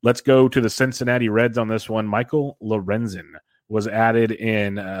 Let's go to the Cincinnati Reds on this one. Michael Lorenzen was added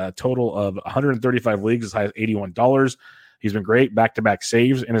in a total of 135 leagues, as high as $81. He's been great, back-to-back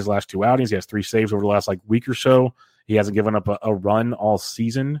saves in his last 2 outings. He has 3 saves over the last week or so. He hasn't given up a run all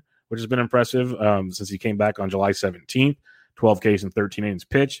season, which has been impressive since he came back on July 17th. 12 Ks and 13 innings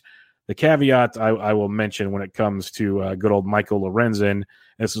pitched. The caveat I will mention when it comes to good old Michael Lorenzen,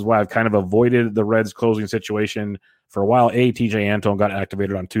 this is why I've kind of avoided the Reds closing situation for a while. TJ Antone got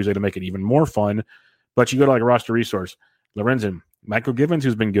activated on Tuesday to make it even more fun, but you go to like a roster resource. Lorenzen, Michael Givens,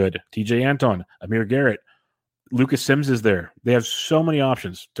 who's been good, TJ Antone, Amir Garrett, Lucas Sims is there. They have so many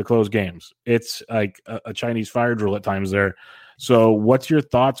options to close games. It's like a Chinese fire drill at times there. So what's your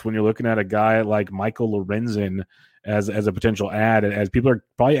thoughts when you're looking at a guy like Michael Lorenzen as a potential ad, as people are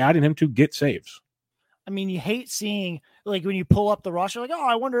probably adding him to get saves? I mean, you hate seeing, like, when you pull up the roster, like,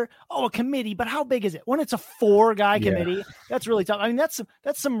 I wonder, a committee, but how big is it? When it's a 4-guy committee, that's really tough. I mean, that's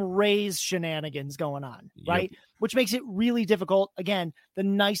some Rays shenanigans going on, right? Yep. Which makes it really difficult. Again, the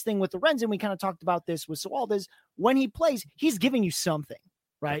nice thing with Lorenzen, we kind of talked about this with Sewald, is when he plays, he's giving you something,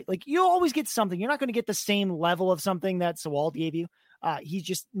 right? Like, you always get something. You're not going to get the same level of something that Sewald gave you. He's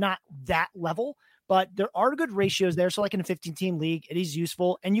just not that level. But there are good ratios there. So like in a 15-team league, it is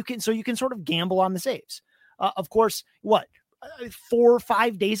useful. And you can sort of gamble on the saves. Of course, 4 or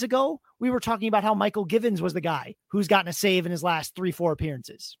 5 days ago, we were talking about how Michael Givens was the guy who's gotten a save in his last 3-4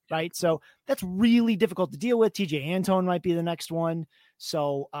 appearances, right? So that's really difficult to deal with. TJ Antone might be the next one.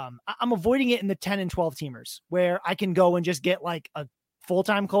 So I'm avoiding it in the 10 and 12 teamers where I can go and just get like a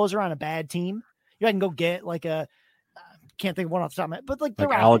full-time closer on a bad team. I can go get like can't think of one off the top of my head, but like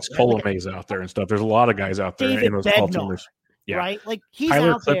Alex Colomé out there and stuff. There's a lot of guys out there David in those Bednar, 12 teamers. Yeah. Right? Like he's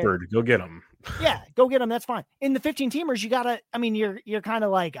Tyler out Clippard, there. Go get him. Yeah, go get him. That's fine. In the 15 teamers, you're kind of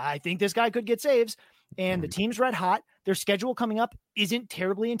like, I think this guy could get saves, and the team's red hot. Their schedule coming up isn't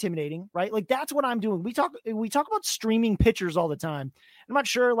terribly intimidating, right? Like that's what I'm doing. We talk about streaming pitchers all the time. I'm not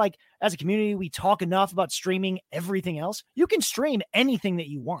sure, like as a community, we talk enough about streaming everything else. You can stream anything that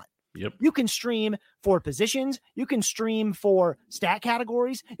you want. Yep. You can stream for positions. You can stream for stat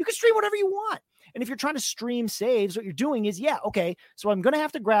categories. You can stream whatever you want. And if you're trying to stream saves, what you're doing is, so I'm going to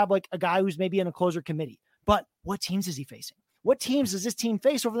have to grab like a guy who's maybe in a closer committee. But what teams is he facing? What teams does this team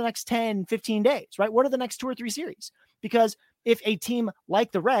face over the next 10, 15 days, right? What are the next 2 or 3 series? Because if a team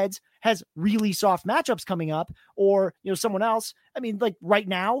like the Reds has really soft matchups coming up, or, someone else, I mean, like right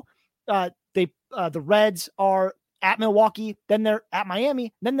now, the Reds are at Milwaukee, then they're at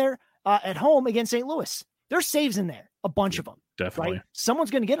Miami, then they're at home against St. Louis. There's saves in there, a bunch of them. Definitely. Right? Someone's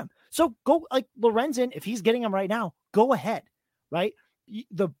going to get them. So go like Lorenzen, if he's getting them right now, go ahead, right?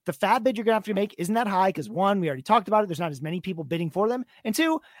 The fab bid you're going to have to make isn't that high because 1, we already talked about it. There's not as many people bidding for them. And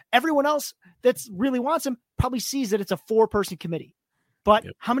 2, everyone else that's really wants them probably sees that it's a 4-person committee. But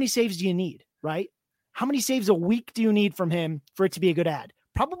how many saves do you need, right? How many saves a week do you need from him for it to be a good ad?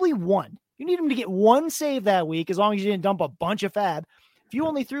 Probably 1. You need him to get 1 save that week, as long as you didn't dump a bunch of fab. If you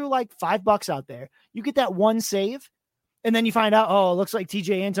only threw like $5 out there, you get that 1 save, and then you find out, it looks like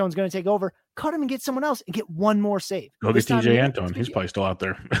TJ Antone's going to take over. Cut him and get someone else and get 1 more save. Go get TJ Antone. He's probably still out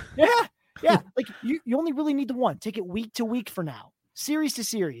there. Yeah. Like you only really need the 1. Take it week to week for now, series to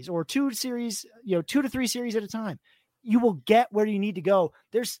series, or 2 series, 2 to 3 series at a time. You will get where you need to go.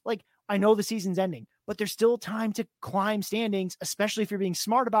 There's like, I know the season's ending, but there's still time to climb standings, especially if you're being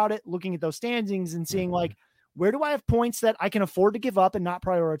smart about it, looking at those standings and seeing like, where do I have points that I can afford to give up and not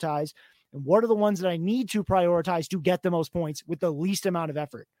prioritize? And what are the ones that I need to prioritize to get the most points with the least amount of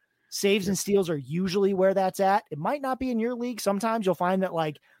effort? Saves and steals are usually where that's at. It might not be in your league. Sometimes you'll find that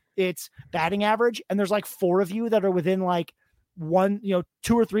like it's batting average and there's like 4 of you that are within like 2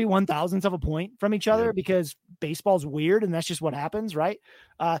 or 3 1,000ths of a point from each other because baseball's weird and that's just what happens, right?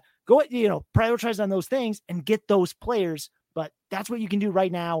 Go, prioritize on those things and get those players, but that's what you can do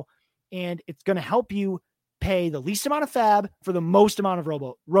right now. And it's going to help you pay the least amount of fab for the most amount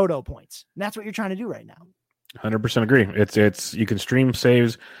of roto points. And that's what you're trying to do right now. 100% agree. It's you can stream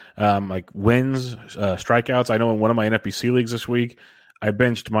saves, like wins, strikeouts. I know in one of my NFBC leagues this week, I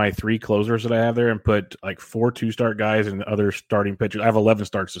benched my 3 closers that I have there and put like 4 2-start guys and other starting pitchers. I have 11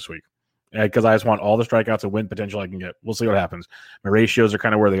 starts this week because I just want all the strikeouts and win potential I can get. We'll see what happens. My ratios are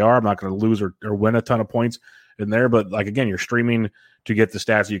kind of where they are. I'm not going to lose or win a ton of points in there, but like, again, you're streaming to get the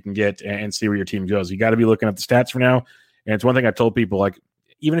stats you can get and see where your team goes. You got to be looking at the stats for now. And it's one thing I told people, like,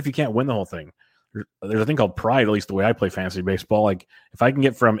 even if you can't win the whole thing, there's a thing called pride, at least the way I play fantasy baseball. Like, if I can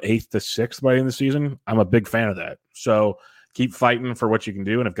get from 8th to 6th by the end of the season, I'm a big fan of that. So keep fighting for what you can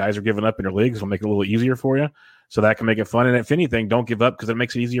do. And if guys are giving up in your leagues, it'll make it a little easier for you. So that can make it fun. And if anything, don't give up because it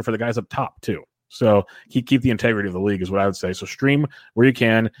makes it easier for the guys up top too. So keep the integrity of the league is what I would say. So stream where you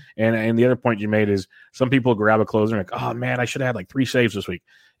can. And the other point you made is some people grab a closer and like, oh man, I should have had like 3 saves this week.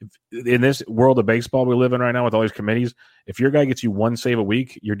 In this world of baseball we live in right now with all these committees, if your guy gets you 1 save a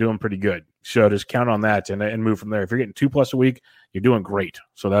week, you're doing pretty good. So just count on that and move from there. If you're getting 2+ a week, you're doing great.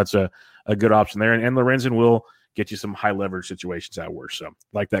 So that's a good option there. And Lorenzen will get you some high leverage situations at worst. So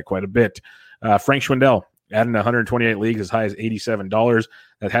like that quite a bit. Frank Schwindel adding 128 leagues as high as $87.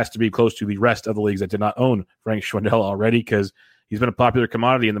 That has to be close to the rest of the leagues that did not own Frank Schwindel already because he's been a popular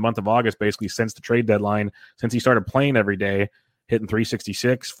commodity in the month of August, basically since the trade deadline, since he started playing every day, hitting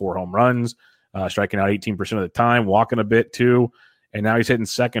 366, 4 home runs, striking out 18% of the time, walking a bit too. And now he's hitting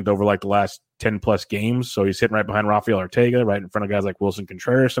second over like the last 10+ games. So he's hitting right behind Rafael Ortega, right in front of guys like Wilson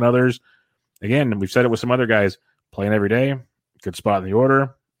Contreras and others. Again, we've said it with some other guys, playing every day, good spot in the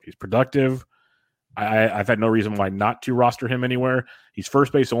order. He's productive. I've had no reason why not to roster him anywhere. He's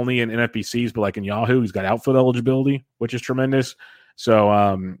first base only in NFBCs, but like in Yahoo, he's got outfield eligibility, which is tremendous.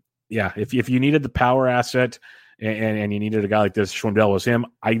 So, if you needed the power asset and you needed a guy like this, Schwindel was him.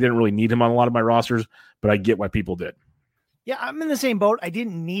 I didn't really need him on a lot of my rosters, but I get why people did. Yeah, I'm in the same boat. I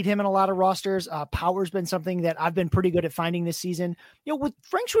didn't need him in a lot of rosters. Power's been something that I've been pretty good at finding this season. With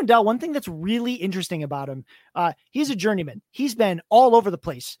Frank Schwindel, one thing that's really interesting about him, he's a journeyman. He's been all over the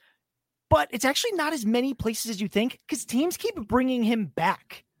place. But it's actually not as many places as you think because teams keep bringing him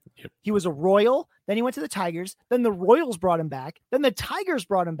back. Yep. He was a Royal, then he went to the Tigers, then the Royals brought him back, then the Tigers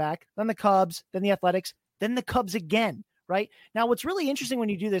brought him back, then the Cubs, then the Athletics, then the Cubs again, right? Now, what's really interesting when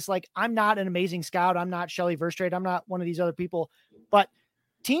you do this, like I'm not an amazing scout, I'm not Shelley Verstrate, I'm not one of these other people, but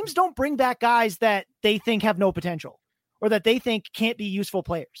teams don't bring back guys that they think have no potential or that they think can't be useful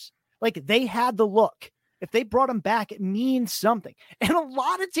players. Like they had the look. If they brought him back, it means something. And a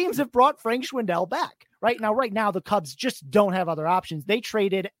lot of teams have brought Frank Schwindel back. Right now, the Cubs just don't have other options. They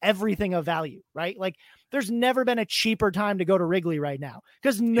traded everything of value, right? Like there's never been a cheaper time to go to Wrigley right now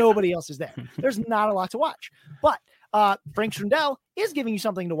because nobody else is there. There's not a lot to watch. But Frank Schwindel is giving you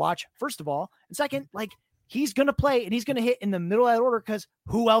something to watch, first of all. And second, like he's going to play and he's going to hit in the middle of that order because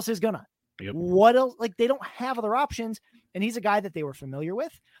who else is going to? Yep. What else? Like they don't have other options. And he's a guy that they were familiar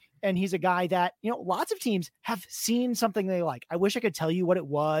with. And he's a guy that, lots of teams have seen something they like. I wish I could tell you what it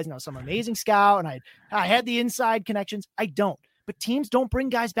was. Some amazing scout and I had the inside connections. I don't. But teams don't bring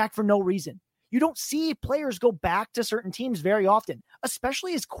guys back for no reason. You don't see players go back to certain teams very often,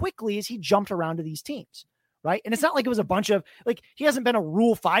 especially as quickly as he jumped around to these teams, right? And it's not like it was a bunch of, like, he hasn't been a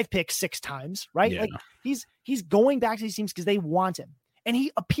Rule 5 pick 6 times, right? Yeah. Like, he's going back to these teams because they want him. And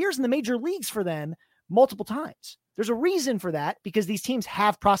he appears in the major leagues for them multiple times. There's a reason for that because these teams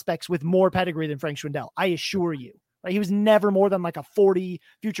have prospects with more pedigree than Frank Schwindel. I assure you, right? He was never more than like a 40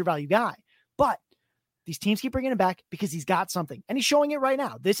 future value guy, but these teams keep bringing him back because he's got something and he's showing it right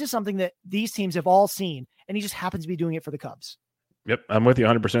now. This is something that these teams have all seen and he just happens to be doing it for the Cubs. Yep. I'm with you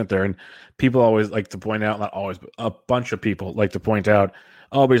 100% there. And people always like to point out, not always, but a bunch of people like to point out,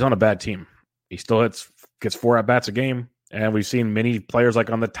 oh, but he's on a bad team. He still gets 4 at-bats a game. And we've seen many players like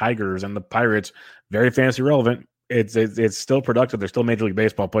on the Tigers and the Pirates, very fantasy relevant. It's still productive. They're still Major League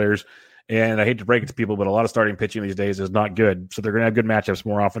Baseball players. And I hate to break it to people, but a lot of starting pitching these days is not good. So they're going to have good matchups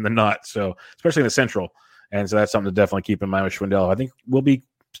more often than not. So especially in the Central. And so that's something to definitely keep in mind with Schwindel. I think will be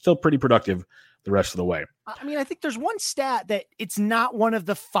still pretty productive the rest of the way. I mean, I think there's one stat that it's not one of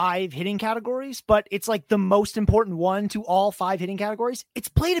the 5 hitting categories, but it's like the most important one to all 5 hitting categories. It's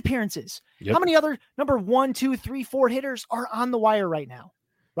plate appearances. Yep. How many other number 1, 2, 3, 4 hitters are on the wire right now?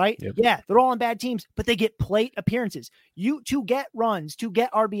 Right? Yep. Yeah, they're all on bad teams, but they get plate appearances. You to get runs, to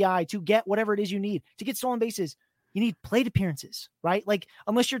get RBI, to get whatever it is you need, to get stolen bases, you need plate appearances, right? Like,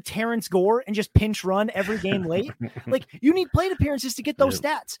 unless you're Terrence Gore and just pinch run every game late, like, you need plate appearances to get those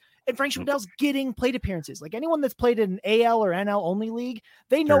stats. And Frank Schmidl's getting plate appearances. Like, anyone that's played in an AL or NL only league,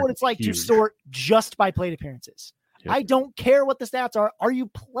 they know what it's like to sort just by plate appearances. Yep. I don't care what the stats are. Are you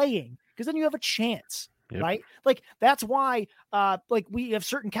playing? Because then you have a chance, right? Like, that's why, like, we have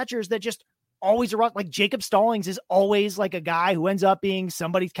certain catchers that just always erupt. Like, Jacob Stallings is always like a guy who ends up being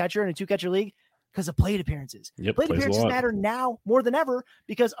somebody's catcher in a 2-catcher league. Because of plate appearances. Plate appearances matter now more than ever,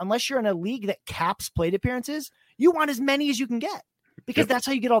 because unless you're in a league that caps plate appearances, you want as many as you can get, because that's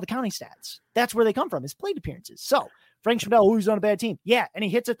how you get all the counting stats. That's where they come from, is plate appearances. So Frank Schmidl, who's on a bad team. Yeah. And he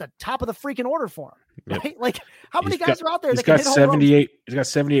hits at the top of the freaking order for him, right? Like, how many guys are out there that can hit 78? He's got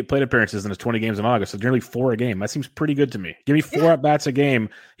 78 plate appearances in his 20 games in August. So nearly 4 a game. That seems pretty good to me. Give me 4 at bats a game.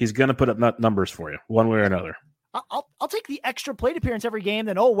 He's going to put up numbers for you one way or another. I'll take the extra plate appearance every game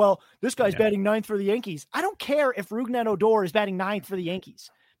than, oh, well, this guy's batting 9th for the Yankees. I don't care if Rougned Odor is batting 9th for the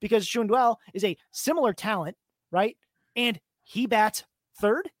Yankees, because Schmidl is a similar talent, right? And he bats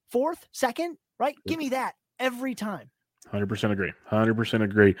 3rd, 4th, 2nd, right? Give me that every time. 100% agree. 100%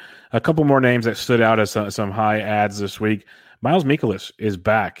 agree. A couple more names that stood out as some high ads this week. Miles Mikolas is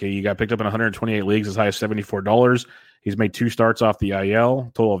back. He got picked up in 128 leagues, as high as $74. He's made 2 starts off the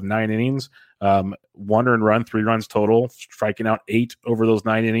IL, total of 9 innings. 1 earned run, 3 runs total, striking out 8 over those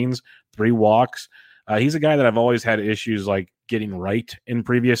 9 innings, 3 walks. He's a guy that I've always had issues like getting right in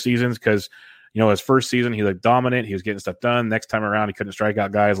previous seasons, because, his first season, he looked dominant. He was getting stuff done. Next time around, he couldn't strike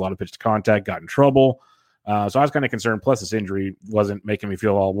out guys, a lot of pitch to contact, got in trouble. So I was kind of concerned. Plus, this injury wasn't making me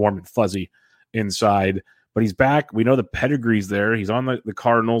feel all warm and fuzzy inside. But he's back. We know the pedigree's there. He's on the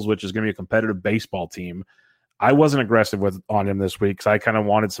Cardinals, which is going to be a competitive baseball team. I wasn't aggressive on him this week, because I kind of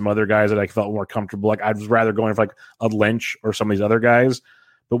wanted some other guys that I felt more comfortable. Like, I'd rather going for like a Lynch or some of these other guys.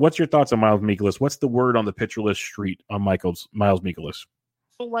 But what's your thoughts on Miles Mikolas? What's the word on the pitcher list street on Miles Mikolas?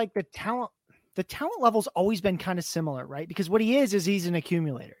 So, like, the talent level's always been kind of similar, right? Because what he is he's an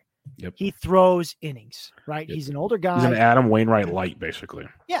accumulator. Yep. He throws innings, right? Yep. He's an older guy. He's an Adam Wainwright light, basically.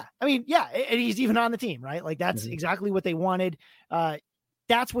 Yeah. I mean, yeah. And he's even on the team, right? Like, that's exactly what they wanted.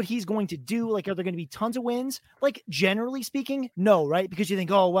 That's what he's going to do. Like, are there going to be tons of wins? Like, generally speaking, no, right? Because you think,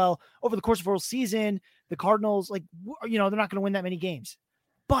 oh, well, over the course of a whole season, the Cardinals, like, they're not going to win that many games.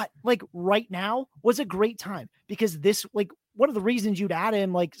 But, like, right now was a great time, because this, like, one of the reasons you'd add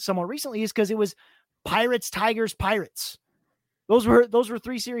him, like, somewhat recently is because it was Pirates, Tigers, Pirates. Those were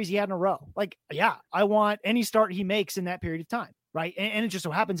 3 series he had in a row. Like, yeah, I want any start he makes in that period of time, right? And it just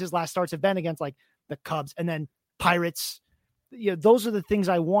so happens his last starts have been against, like, the Cubs and then Pirates. Those are the things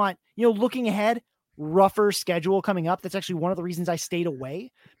I want. Looking ahead, rougher schedule coming up. That's actually one of the reasons I stayed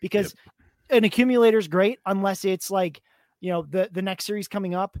away, because an accumulator is great unless it's like, the next series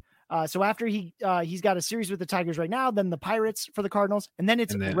coming up. So after he's got a series with the Tigers right now, then the Pirates for the Cardinals, and then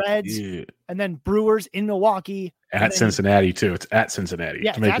it's Reds, and then Brewers in Milwaukee. At Cincinnati too. It's at Cincinnati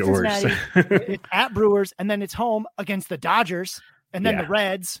to make it worse. It's at Brewers, and then it's home against the Dodgers, and then the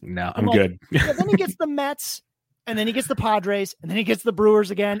Reds. No, I'm good. Then he gets the Mets, and then he gets the Padres, and then he gets the Brewers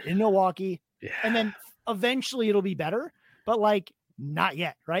again in Milwaukee. Yeah. And then eventually it'll be better, but like not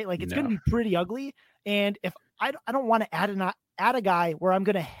yet, right? Like it's going to be pretty ugly. And if I don't want to add a guy where I'm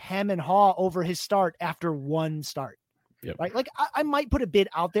going to hem and haw over his start after 1 start, right? Like I might put a bid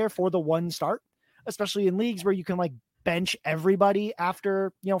out there for the 1 start, especially in leagues where you can like bench everybody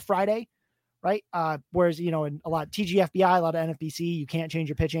after, Friday, right? Whereas, in a lot of TGFBI, a lot of NFBC, you can't change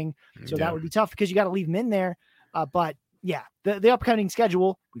your pitching. So that would be tough because you got to leave him in there. But yeah, the upcoming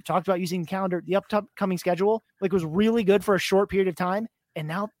schedule, we've talked about using the calendar, the upcoming schedule, like was really good for a short period of time. And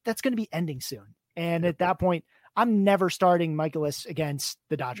now that's going to be ending soon. And at that point, I'm never starting Mikolas against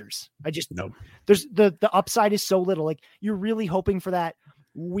the Dodgers. I just, there's the upside is so little. Like you're really hoping for that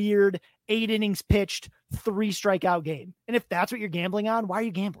weird 8 innings pitched, 3 strikeout game. And if that's what you're gambling on, why are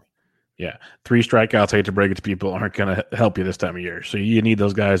you gambling? Yeah. 3 strikeouts, I hate to break it to people, aren't going to help you this time of year. So you need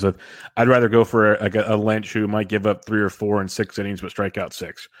those guys with, I'd rather go for a Lynch who might give up 3 or 4 in 6 innings, but strike out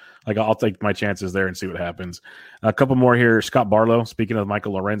 6. Like I'll take my chances there and see what happens. A couple more here. Scott Barlow, speaking of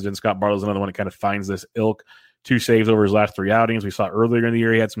Michael Lorenzen, Scott Barlow's another one that kind of finds this ilk. 2 saves over his last 3 outings. We saw earlier in the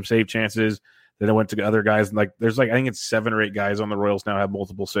year, he had some save chances. Then it went to other guys. And like, there's like, I think it's 7 or 8 guys on the Royals now have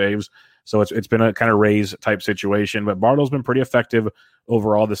multiple saves. So it's been a kind of raise type situation. But Barlow's been pretty effective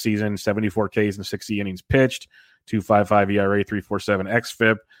overall this season. 74 Ks and 60 innings pitched, 2.55 ERA, 3.47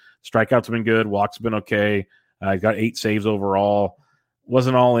 xFIP. Strikeouts have been good. Walks have been okay. Got 8 saves overall.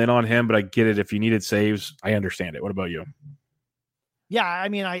 Wasn't all in on him, but I get it. If you needed saves, I understand it. What about you? Yeah, I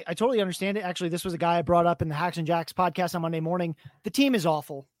mean, I totally understand it. Actually, this was a guy I brought up in the Hacks and Jacks podcast on Monday morning. The team is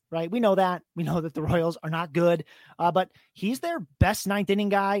awful, right? We know that. We know that the Royals are not good, but he's their best 9th inning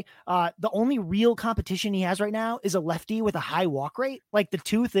guy. The only real competition he has right now is a lefty with a high walk rate, like the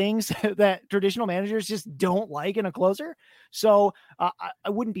 2 things that traditional managers just don't like in a closer. So I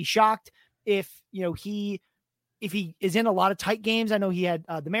wouldn't be shocked if he is in a lot of tight games. I know he had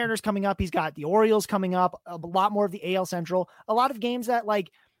the Mariners coming up. He's got the Orioles coming up, a lot more of the AL Central, a lot of games that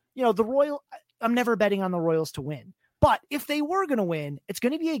I'm never betting on the Royals to win. But if they were going to win, it's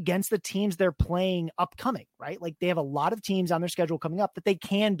going to be against the teams they're playing upcoming, right? Like they have a lot of teams on their schedule coming up that they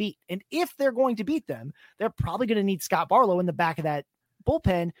can beat. And if they're going to beat them, they're probably going to need Scott Barlow in the back of that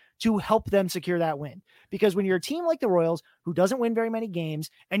bullpen to help them secure that win. Because when you're a team like the Royals who doesn't win very many games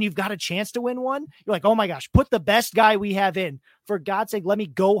and you've got a chance to win one, you're like, oh my gosh, put the best guy we have in. For God's sake, let me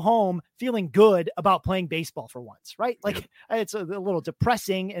go home feeling good about playing baseball for once, right? Like it's a little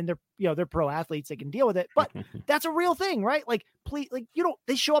depressing, and they're pro athletes, they can deal with it, but that's a real thing, right? Like, please, like,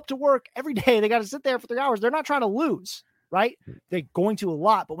 they show up to work every day. They got to sit there for 3 hours. They're not trying to lose, right? They're going to a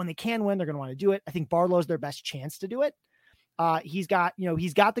lot, but when they can win, they're going to want to do it. I think Barlow's their best chance to do it. He's got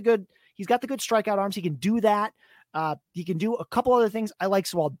the good strikeout arms. He can do that. He can do a couple other things. I like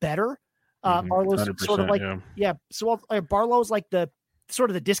Sewald better. Barlow's sort of like, Sewald, Barlow's like the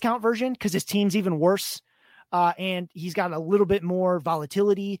sort of the discount version because his team's even worse. And he's got a little bit more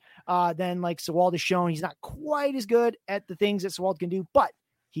volatility than like Sewald has shown. He's not quite as good at the things that Sewald can do, but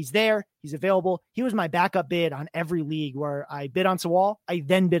he's there. He's available. He was my backup bid on every league where I bid on Sewald. I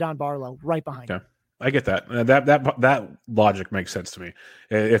then bid on Barlow right behind him. I get that. That logic makes sense to me.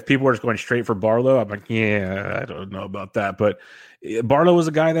 If people were just going straight for Barlow, I'm like, yeah, I don't know about that. But Barlow was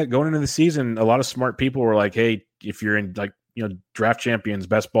a guy that going into the season, a lot of smart people were like, hey, if you're in draft champions,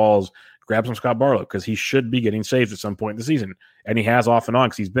 best balls, grab some Scott Barlow because he should be getting saves at some point in the season. And he has off and on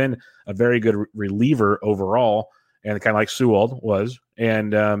because he's been a very good reliever overall, and kind of like Sewald was.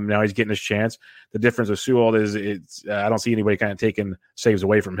 And now he's getting his chance. The difference with Sewald is I don't see anybody kind of taking saves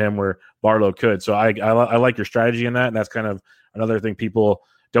away from him where Barlow could. So I like your strategy in that. And that's kind of another thing people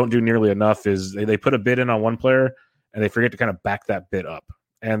don't do nearly enough is they put a bid in on one player and they forget to kind of back that bid up.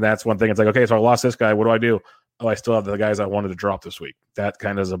 And that's one thing. It's like, okay, so I lost this guy. What do I do? Oh, I still have the guys I wanted to drop this week. That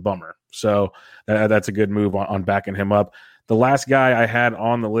kind of is a bummer. So that's a good move on backing him up. The last guy I had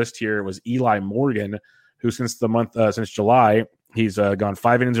on the list here was Eli Morgan, who since July, he's gone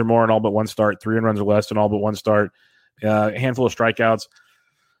 5 innings or more in all but one start, 3 runs or less in all but one start, a handful of strikeouts.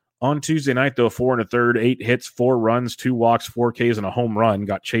 On Tuesday night, though, 4 1/3, 8 hits, 4 runs, 2 walks, 4 Ks, and a home run.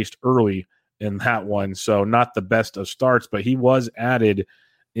 Got chased early in that one, so not the best of starts, but he was added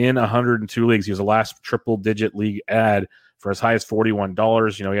in 102 leagues. He was the last triple-digit league ad for as high as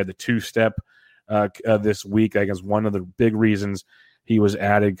 $41. He had the 2-step this week. I guess one of the big reasons he was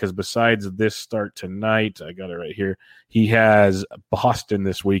added because besides this start tonight, I got it right here, he has Boston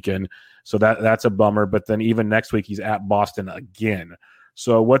this weekend. So that's a bummer. But then even next week, he's at Boston again.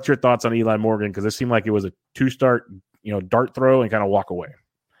 So what's your thoughts on Eli Morgan? Because it seemed like it was a 2-start, dart throw and kind of walk away.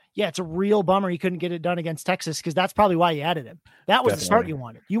 Yeah, it's a real bummer he couldn't get it done against Texas because that's probably why you added him. That was the start you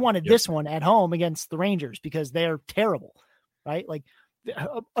wanted. You wanted this one at home against the Rangers because they're terrible, right? Like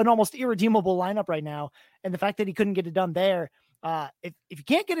an almost irredeemable lineup right now. And the fact that he couldn't get it done there, if you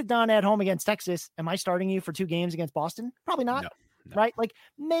can't get it done at home against Texas, am I starting you for 2 games against Boston? Probably not. No. Right? Like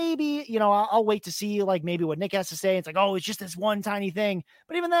maybe, I'll wait to see like maybe what Nick has to say. It's like, oh, it's just this one tiny thing.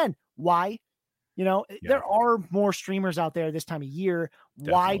 But even then, why? There are more streamers out there this time of year.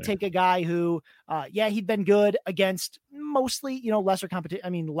 Definitely. Why take a guy who, he'd been good against mostly, lesser competition. I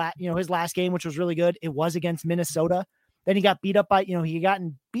mean, his last game, which was really good, it was against Minnesota. Then he got beat up by, he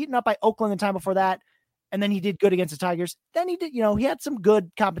gotten beaten up by Oakland the time before that. And then he did good against the Tigers. Then he did, he had some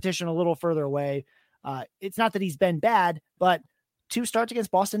good competition a little further away. It's not that he's been bad, but 2 starts against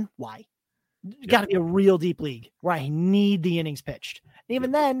Boston. Why? Got to be a real deep league where I need the innings pitched. And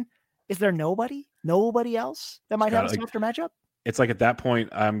even then, is there nobody else that might have a softer matchup? It's like at that point,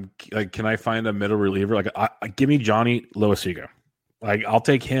 I'm like, can I find a middle reliever? Like, give me Johnny Loisiga. Like, I'll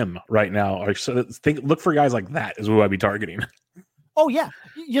take him right now. Like, so look for guys like that is who I'd be targeting. Oh yeah,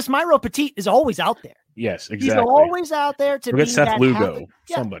 Yasmiro Petit is always out there. Yes, exactly. He's always out there to be Seth Lugo,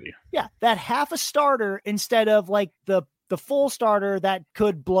 somebody. Yeah, that half a starter instead of like the full starter that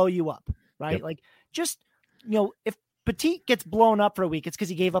could blow you up. right? Yep. Like just, if Petit gets blown up for a week, it's because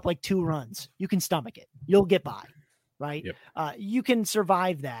he gave up like 2 runs. You can stomach it. You'll get by, right? Yep. You can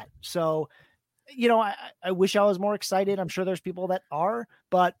survive that. So, I wish I was more excited. I'm sure there's people that are,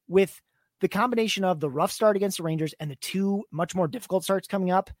 but with the combination of the rough start against the Rangers and the 2 much more difficult starts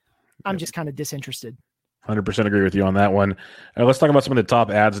coming up, I'm just kind of disinterested. 100% agree with you on that one. Let's talk about some of the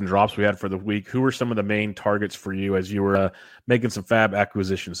top adds and drops we had for the week. Who were some of the main targets for you as you were making some fab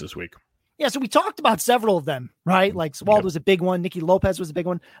acquisitions this week? Yeah, so we talked about several of them, right? Like Swald was a big one. Nicky Lopez was a big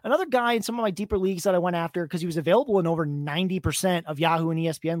one. Another guy in some of my deeper leagues that I went after because he was available in over 90% of Yahoo and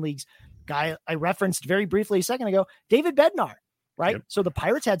ESPN leagues. Guy I referenced very briefly a second ago, David Bednar, right? Yep. So the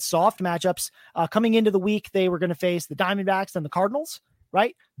Pirates had soft matchups coming into the week. They were going to face the Diamondbacks and the Cardinals,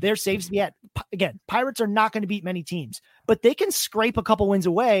 right? Their saves to be at. Again, Pirates are not going to beat many teams, but they can scrape a couple wins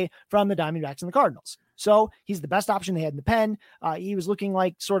away from the Diamondbacks and the Cardinals. So he's the best option they had in the pen. He was looking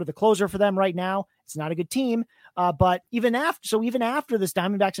like sort of the closer for them right now. It's not a good team, but even after this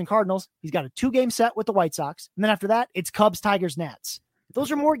Diamondbacks and Cardinals, he's got a 2-game set with the White Sox. And then after that, it's Cubs, Tigers, Nats. Those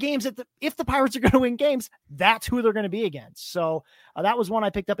are more games that if the Pirates are going to win games, that's who they're going to be against. So that was one I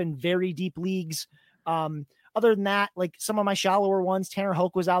picked up in very deep leagues. Other than that, like some of my shallower ones, Tanner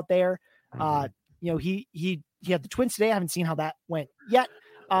Hoke was out there. He had the Twins today. I haven't seen how that went yet.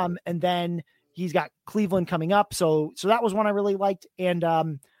 And then he's got Cleveland coming up. So that was one I really liked. And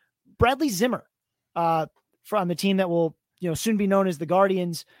Bradley Zimmer from the team that will soon be known as the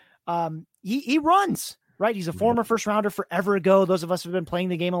Guardians. He runs. Right. He's a former first rounder forever ago. Those of us who have been playing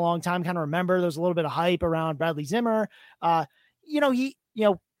the game a long time kind of remember there's a little bit of hype around Bradley Zimmer. Coming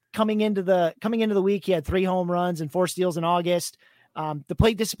into the week, he had 3 home runs and 4 steals in August. The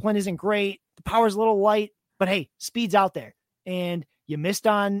plate discipline isn't great. The power's a little light, but hey, speed's out there. And you missed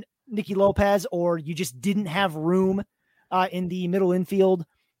on Nicky Lopez, or you just didn't have room in the middle infield.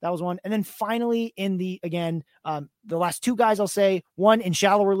 That was one. And then finally the last 2 guys I'll say, one in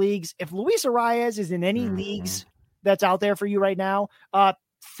shallower leagues. If Luis Arias is in any leagues that's out there for you right now,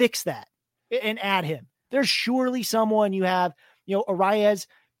 fix that and add him. There's surely someone you have, Arias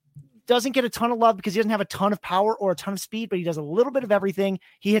doesn't get a ton of love because he doesn't have a ton of power or a ton of speed, but he does a little bit of everything.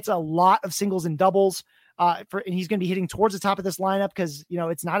 He hits a lot of singles and doubles and he's going to be hitting towards the top of this lineup because,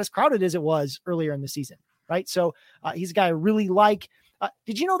 it's not as crowded as it was earlier in the season. Right. So he's a guy I really like.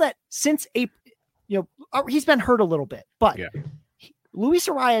 Did you know that since April, he's been hurt a little bit, but Luis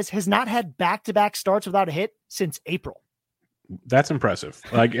Arias has not had back-to-back starts without a hit since April. That's impressive.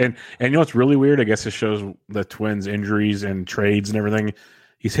 Like, and what's really weird, I guess it shows the Twins injuries and trades and everything.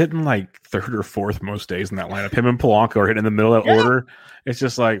 He's hitting like 3rd or 4th most days in that lineup. Him and Polanco are hitting in the middle of that order. It's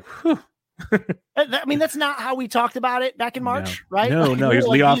just like, whew. I mean, that's not how we talked about it back in March, right? No, he's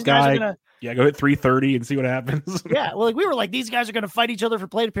like, leadoff guy. Go hit 330 and see what happens. Yeah, well, we were like, these guys are going to fight each other for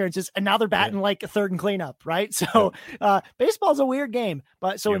plate appearances, and now they're batting like a 3rd and cleanup, right? So baseball's a weird game.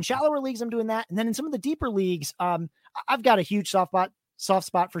 But so in shallower leagues, I'm doing that. And then in some of the deeper leagues, I've got a huge soft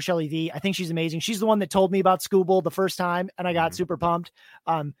spot for Shelly V. I think she's amazing. She's the one that told me about Scooble the first time, and I got super pumped.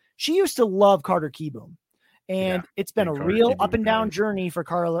 She used to love Carter Keyboom. And it's been a real up and down journey for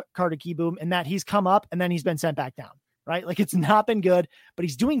Carter Keyboom in that he's come up and then he's been sent back down, right? Like it's not been good, but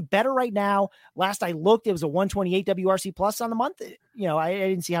he's doing better right now. Last I looked, it was a 128 WRC plus on the month. I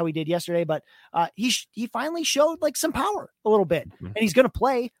didn't see how he did yesterday, but he finally showed like some power a little bit and he's going to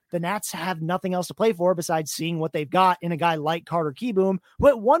play. The Nats have nothing else to play for besides seeing what they've got in a guy like Carter Keyboom, who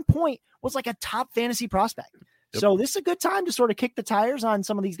at one point was like a top fantasy prospect. So this is a good time to sort of kick the tires on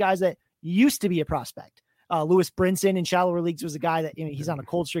some of these guys that used to be a prospect. Lewis Brinson in shallower leagues was a guy that he's on a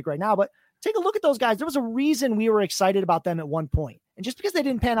cold streak right now, but take a look at those guys. There was a reason we were excited about them at one point. And just because they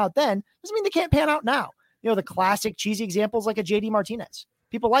didn't pan out then doesn't mean they can't pan out now. The classic cheesy examples like a JD Martinez.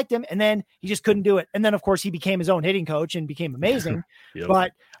 People liked him and then he just couldn't do it. And then of course he became his own hitting coach and became amazing.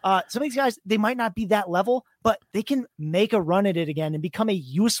 But some of these guys, they might not be that level, but they can make a run at it again and become a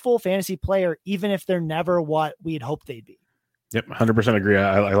useful fantasy player, even if they're never what we'd hoped they'd be. Yep, 100% agree.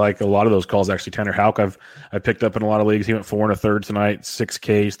 I like a lot of those calls, actually. Tanner Houck, I picked up in a lot of leagues. He went 4 1/3 tonight, 6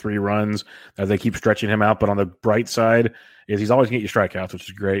 Ks, 3 runs. They keep stretching him out, but on the bright side is he's always going to get you strikeouts, which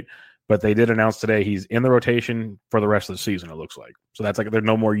is great. But they did announce today he's in the rotation for the rest of the season, it looks like. So that's like there's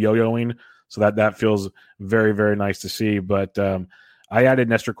no more yo-yoing. So that feels very, very nice to see. But I added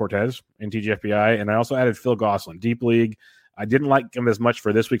Nestor Cortez in TGFBI, and I also added Phil Gosselin, deep league. I didn't like him as much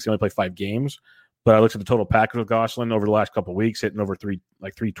for this week. He only played 5 games. But I looked at the total package with Gosselin over the last couple of weeks, hitting over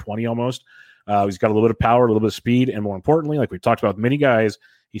 320 almost. He's got a little bit of power, a little bit of speed, and more importantly, like we talked about with many guys,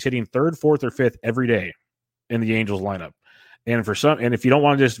 he's hitting 3rd, 4th, or 5th every day in the Angels lineup. And if you don't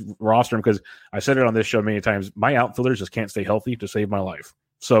want to just roster him, because I said it on this show many times, my outfielders just can't stay healthy to save my life.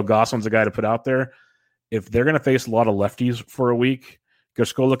 So Gosselin's a guy to put out there. If they're going to face a lot of lefties for a week,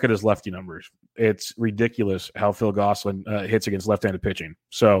 just go look at his lefty numbers. It's ridiculous how Phil Gosselin hits against left-handed pitching.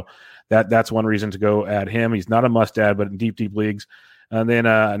 So that's one reason to go add him. He's not a must-add, but in deep leagues. And then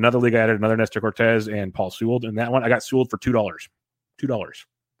another league, I added another Nestor Cortez and Paul Sewell. And that one, I got Sewell for $2. $2.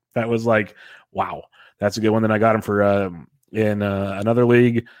 That was like, wow, that's a good one. Then I got him for in another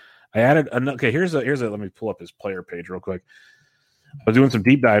league. I added here's a let me pull up his player page real quick. I was doing some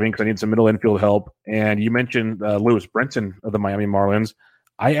deep diving because I need some middle infield help. And you mentioned Lewis Brinson of the Miami Marlins.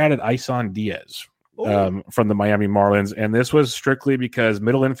 I added Isan Diaz from the Miami Marlins. And this was strictly because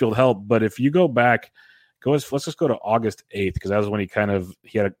middle infield help. But if you go back, let's just go to August 8th, because that was when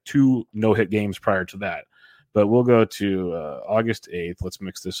he had 2 no-hit games prior to that. But we'll go to August 8th. Let's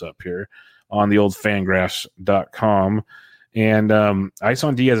mix this up here on the old Fangraphs.com. And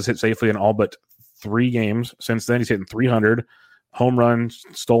Isan Diaz has hit safely in all but 3 games. Since then, he's hitting 300. Home run,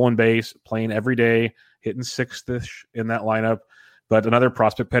 stolen base, playing every day, hitting 6th-ish in that lineup. But another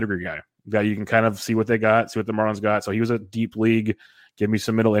prospect pedigree guy that you can kind of see what they got, see what the Marlins got. So he was a deep league. Give me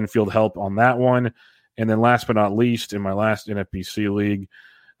some middle infield help on that one. And then last but not least, in my last NFBC league,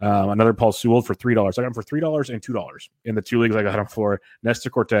 another Paul Sewell for $3. I got him for $3 and $2 in the 2 leagues I got him for. Nestor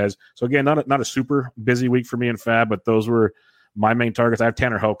Cortez. So again, not a super busy week for me in Fab, but those were my main targets. I have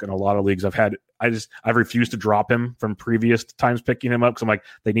Tanner Hoke in a lot of leagues. I've refused to drop him from previous times picking him up because I'm like,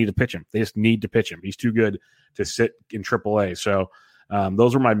 they need to pitch him. They just need to pitch him. He's too good to sit in AAA. So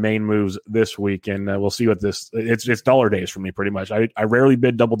those were my main moves this week, and we'll see what it's dollar days for me pretty much. I rarely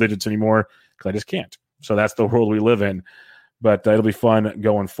bid double digits anymore because I just can't. So that's the world we live in. But it'll be fun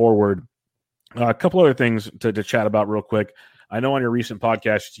going forward. A couple other things to chat about real quick. I know on your recent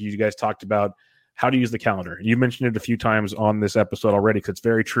podcast, you guys talked about how to use the calendar. You mentioned it a few times on this episode already because it's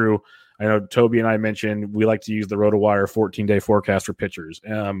very true. I know Toby and I mentioned we like to use the RotoWire 14-day forecast for pitchers.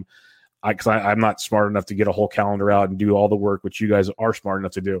 I'm not smart enough to get a whole calendar out and do all the work, which you guys are smart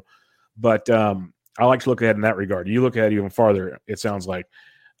enough to do. But I like to look ahead in that regard. You look ahead even farther, it sounds like.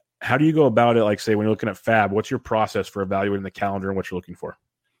 How do you go about it? Like, say, when you're looking at Fab, what's your process for evaluating the calendar and what you're looking for?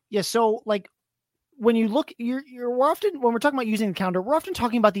 Yeah. So like when you look, we're often, when we're talking about using the calendar, we're often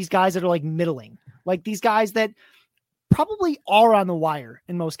talking about these guys that are like middling, like these guys that probably are on the wire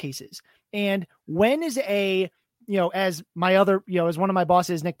in most cases. And when is as my other, as one of my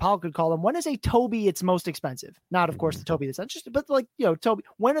bosses, Nick Powell could call them, when is a Toby it's most expensive? Not, of course, the Toby that's not just, but like, Toby,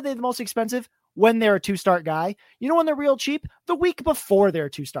 when are they the most expensive? When they're a 2-start guy. When they're real cheap? The week before they're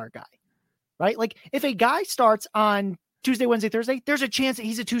a 2-start guy, right? Like if a guy starts on Tuesday, Wednesday, Thursday, there's a chance that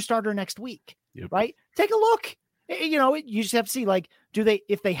he's a 2-starter next week, right? Take a look. You just have to see, like,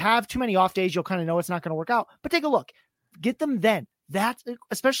 if they have too many off days, you'll kind of know it's not going to work out, but take a look, get them then. That's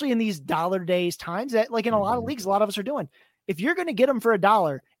especially in these dollar days times that, like in a lot of leagues, a lot of us are doing. If you're going to get him for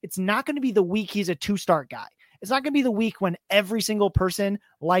 $1, it's not going to be the week he's a 2-start guy. It's not going to be the week when every single person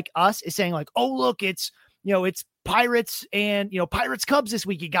like us is saying like, oh, look, it's Pirates and, Pirates Cubs this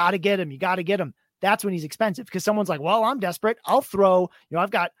week. You got to get him. You got to get him. That's when he's expensive because someone's like, well, I'm desperate. I'll throw,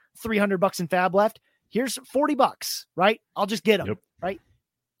 I've got $300 in Fab left. Here's $40, right? I'll just get them, right?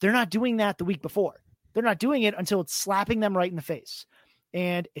 They're not doing that the week before. They're not doing it until it's slapping them right in the face.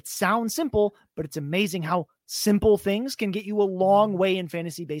 And it sounds simple, but it's amazing how simple things can get you a long way in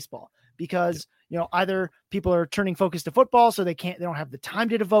fantasy baseball because, either people are turning focus to football, so they don't have the time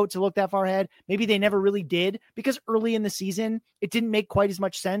to devote to look that far ahead. Maybe they never really did because early in the season, it didn't make quite as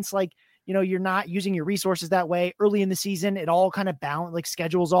much sense. Like, you're not using your resources that way early in the season. It all kind of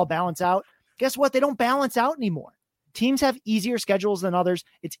schedules all balance out. Guess what? They don't balance out anymore. Teams have easier schedules than others.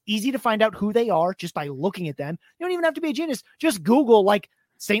 It's easy to find out who they are just by looking at them. You don't even have to be a genius. Just Google like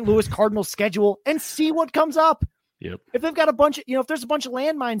St. Louis Cardinals schedule and see what comes up. Yep. If they've got a bunch of, if there's a bunch of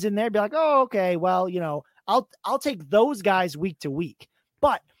landmines in there, be like, oh, okay, well, I'll take those guys week to week.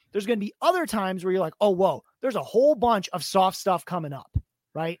 But there's going to be other times where you're like, oh, whoa, there's a whole bunch of soft stuff coming up,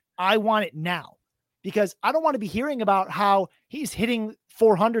 right? I want it now because I don't want to be hearing about how he's hitting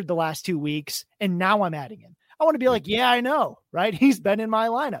 400 the last 2 weeks and now I'm adding him. I want to be like, yeah, I know, right? He's been in my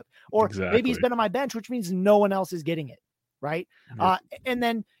lineup or maybe he's been on my bench, which means no one else is getting it. Right. Yep. And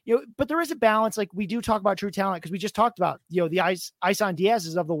then, but there is a balance. Like we do talk about true talent because we just talked about, the Isan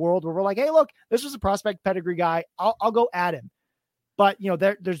Diaz's of the world where we're like, hey, look, this was a prospect pedigree guy. I'll go at him. But,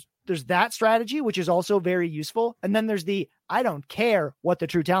 there's that strategy, which is also very useful. And then there's I don't care what the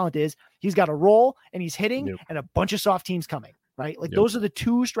true talent is. He's got a role and he's hitting and a bunch of soft teams coming. Right. Like those are the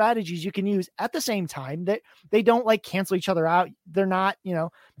 2 strategies you can use at the same time that they don't like cancel each other out. They're not,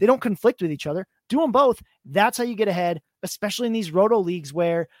 they don't conflict with each other. Do them both. That's how you get ahead, especially in these roto leagues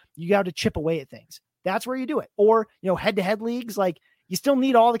where you got to chip away at things. That's where you do it. Or, head-to-head leagues, like, You still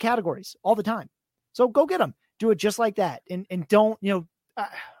need all the categories all the time. So go get them. Do it just like that. And don't,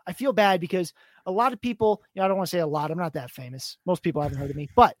 I feel bad because a lot of people, I don't want to say a lot. I'm not that famous. Most people haven't heard of me,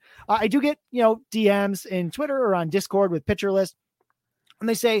 but I do get, DMs in Twitter or on Discord with Pitcher List. And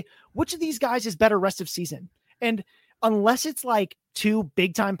they say, which of these guys is better rest of season? And unless it's like two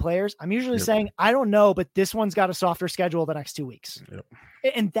big time players, I'm usually saying, I don't know, but this one's got a softer schedule the next 2 weeks. Yep.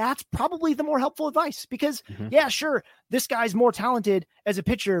 And that's probably the more helpful advice because yeah, sure. This guy's more talented as a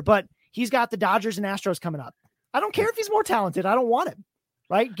pitcher, but he's got the Dodgers and Astros coming up. I don't care if he's more talented. I don't want him,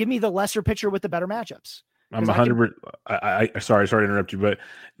 right? Give me the lesser pitcher with the better matchups. I'm 100%. Sorry to interrupt you, but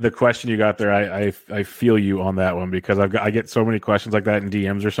the question you got there, I feel you on that one because I get so many questions like that in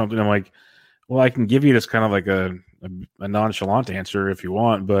DMs or something. I'm like, well, I can give you this kind of like a nonchalant answer if you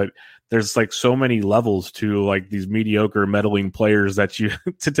want, but there's like so many levels to like these mediocre meddling players that you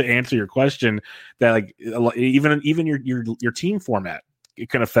to answer your question that like even your team format, it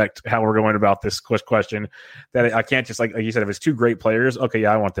can affect how we're going about this question. That I can't just like you said, if it's two great players, okay,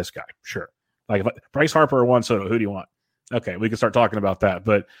 yeah, I want this guy, sure. Like Bryce Harper or Juan Soto, who do you want? Okay, we can start talking about that.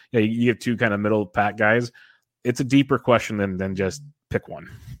 But yeah, you have two kind of middle pack guys. It's a deeper question than just pick one.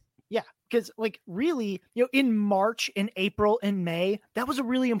 Yeah, because like really, in March, in April, in May, that was a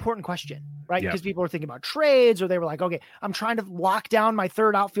really important question, right? Because people were thinking about trades, or they were like, okay, I'm trying to lock down my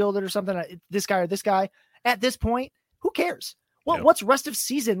third outfielder or something. This guy or this guy. At this point, who cares? Well, what's rest of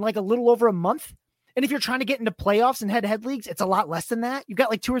season? Like a little over a month. And if you're trying to get into playoffs and head-to-head leagues, it's a lot less than that. You've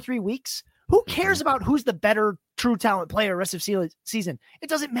got like 2 or 3 weeks. Who cares about who's the better true talent player rest of season? It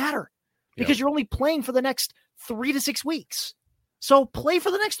doesn't matter because you're only playing for the next 3 to 6 weeks. So play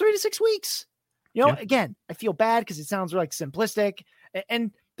for the next 3 to 6 weeks. Again, I feel bad because it sounds like simplistic.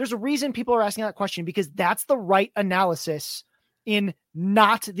 And there's a reason people are asking that question because that's the right analysis in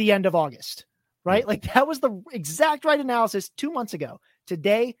not the end of August, right? Like that was the exact right analysis 2 months ago.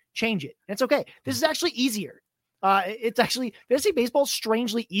 Today, change it. And it's okay. This is actually easier. It's actually fantasy baseball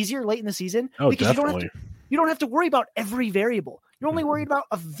strangely easier late in the season because definitely. you don't have to worry about every variable. You're only worried about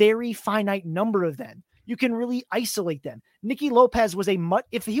a very finite number of them. You can really isolate them. Nicky Lopez was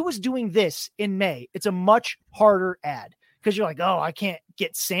if he was doing this in May, it's a much harder ad because you're like, oh, I can't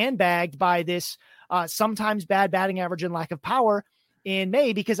get sandbagged by this sometimes bad batting average and lack of power in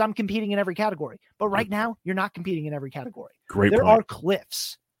May because I'm competing in every category. But right now, you're not competing in every category. There are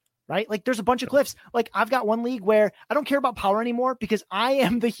cliffs. Right? Like there's a bunch of cliffs. Like I've got one league where I don't care about power anymore because I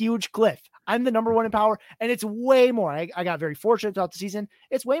am the huge cliff. I'm the number one in power and it's way more. I got very fortunate throughout the season.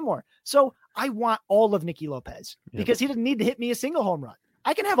 It's way more. So I want all of Nicky Lopez because he doesn't need to hit me a single home run.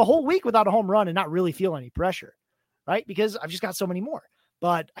 I can have a whole week without a home run and not really feel any pressure, right? Because I've just got so many more,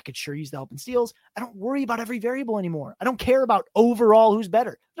 but I could sure use the help and steals. I don't worry about every variable anymore. I don't care about overall who's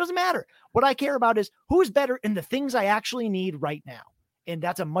better. It doesn't matter. What I care about is who's better in the things I actually need right now. And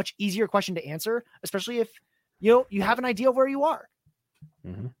that's a much easier question to answer, especially if you have an idea of where you are.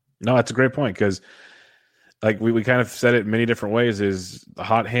 Mm-hmm. No, that's a great point because like we kind of said it many different ways is the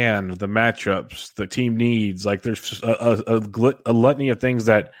hot hand, the matchups, the team needs. Like there's a litany of things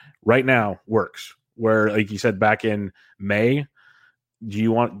that right now works where, like you said, back in May,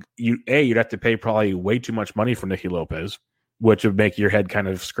 you'd have to pay probably way too much money for Nicky Lopez, which would make your head kind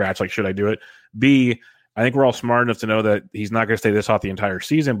of scratch. Like, should I do it? B, I think we're all smart enough to know that he's not going to stay this hot the entire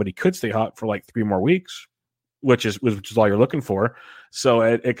season, but he could stay hot for like 3 more weeks, which is all you're looking for. So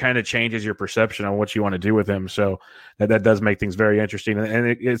it kind of changes your perception on what you want to do with him. So that does make things very interesting. And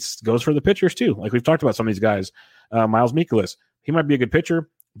it goes for the pitchers too. Like we've talked about some of these guys, Miles Mikolas, he might be a good pitcher.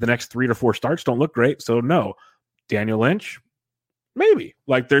 The next 3 to 4 starts don't look great. So no. Daniel Lynch, maybe.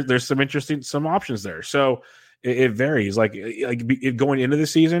 Like there's some options there. So it varies. Like going into the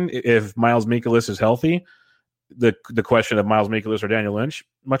season, if Miles Mikolas is healthy, the question of Miles Mikolas or Daniel Lynch,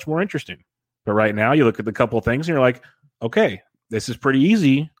 much more interesting. But right now, you look at the couple of things and you're like, okay, this is pretty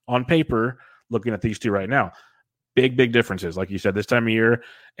easy on paper looking at these two right now. Big differences, like you said, this time of year.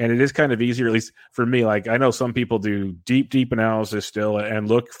 And it is kind of easier, at least for me. Like I know some people do deep analysis still and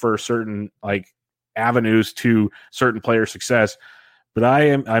look for certain like avenues to certain player success. But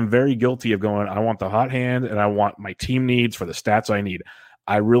I'm very guilty of going, I want the hot hand and I want my team needs for the stats I need.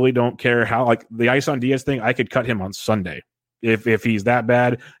 I really don't care how, like the Isan Diaz thing, I could cut him on Sunday if he's that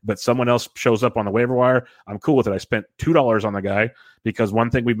bad, but someone else shows up on the waiver wire. I'm cool with it. I spent $2 on the guy because one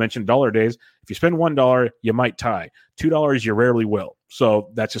thing we mentioned dollar days, if you spend $1, you might tie. $2, you rarely will. So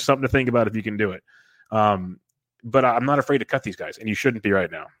that's just something to think about if you can do it. But I'm not afraid to cut these guys and you shouldn't be right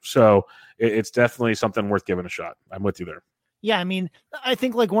now. So it's definitely something worth giving a shot. I'm with you there. Yeah, I mean, I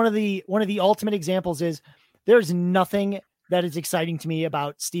think like one of the ultimate examples is there's nothing that is exciting to me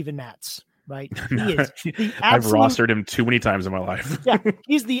about Steven Matz right? He is the I've rostered him too many times in my life. Yeah,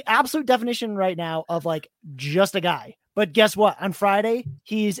 he's the absolute definition right now of like just a guy. But guess what? On Friday,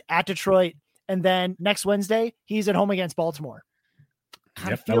 he's at Detroit, and then next Wednesday, he's at home against Baltimore.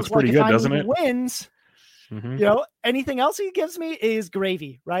 Kind of feels that looks pretty good, doesn't it? Wins. Anything else he gives me is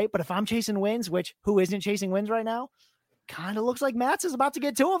gravy, right? But if I'm chasing wins, which who isn't chasing wins right now, kind of looks like Matt's is about to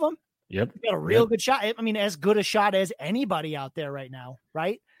get 2 of them. Yep. He got a real good shot. I mean, as good a shot as anybody out there right now,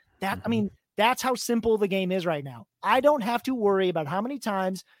 right? I mean, that's how simple the game is right now. I don't have to worry about how many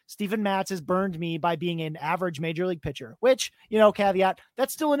times Steven Matz has burned me by being an average major league pitcher, which, caveat,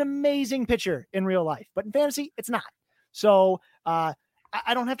 that's still an amazing pitcher in real life, but in fantasy, it's not. So I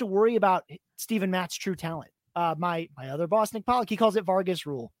don't have to worry about Steven Matz's true talent. My other boss, Nick Pollock, he calls it Vargas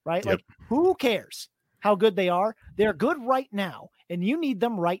rule, right? Yep. Like, who cares how good they are? They're good right now, and you need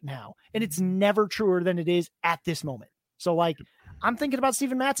them right now. And it's never truer than it is at this moment. So, like, I'm thinking about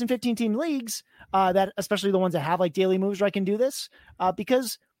Steven Matz in 15-team leagues, that especially the ones that have like daily moves where I can do this,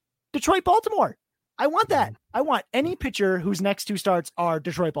 because Detroit, Baltimore, I want that. I want any pitcher whose next 2 starts are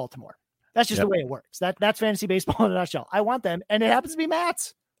Detroit, Baltimore. That's just the way it works. That's fantasy baseball in a nutshell. I want them, and it happens to be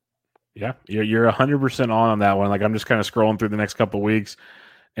Matz. Yeah, you're 100% on that one. Like, I'm just kind of scrolling through the next couple of weeks,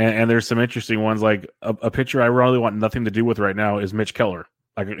 and there's some interesting ones. Like a pitcher I really want nothing to do with right now is Mitch Keller.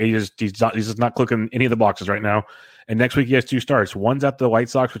 Like, he's just not clicking any of the boxes right now. And next week he has 2 starts. One's at the White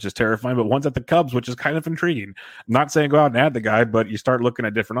Sox, which is terrifying, but one's at the Cubs, which is kind of intriguing. I'm not saying go out and add the guy, but you start looking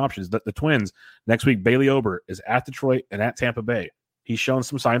at different options. The Twins next week, Bailey Ober is at Detroit and at Tampa Bay. He's shown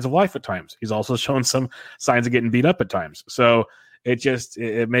some signs of life at times. He's also shown some signs of getting beat up at times. So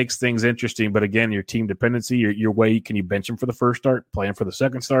it makes things interesting. But again, your team dependency, your way, can you bench him for the first start, play him for the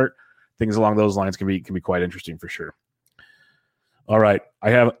second start? Things along those lines can be quite interesting for sure. All right,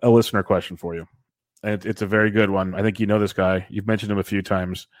 I have a listener question for you. And it's a very good one. I think you know this guy. You've mentioned him a few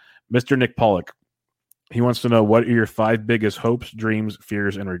times. Mr. Nick Pollock. He wants to know, what are your 5 biggest hopes, dreams,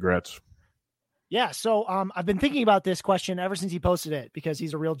 fears, and regrets? Yeah, so I've been thinking about this question ever since he posted it, because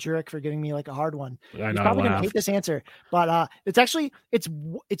he's a real jerk for giving me like a hard one. He's probably going to hate this answer, but it's actually it's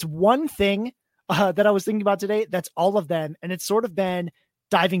one thing that I was thinking about today. That's all of them, and it's sort of been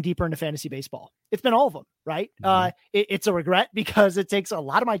diving deeper into fantasy baseball. It's been all of them, right? It's a regret because it takes a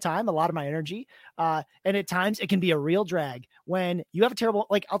lot of my time, a lot of my energy, and at times it can be a real drag when you have a terrible.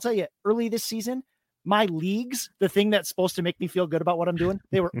 Like, I'll tell you, early this season, my leagues, the thing that's supposed to make me feel good about what I'm doing,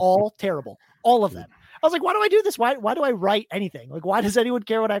 they were all terrible. All of them. I was like, why do I do this? Why do I write anything? Like, why does anyone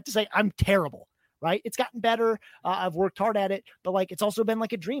care what I have to say? I'm terrible, right? It's gotten better. I've worked hard at it, but like, it's also been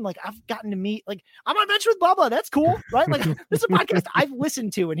like a dream. Like, I've gotten to meet, like, I'm on Bench with Bubba. That's cool, right? Like, this is a podcast I've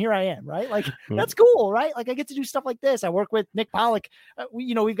listened to, and here I am, right? Like, that's cool, right? Like, I get to do stuff like this. I work with Nick Pollock.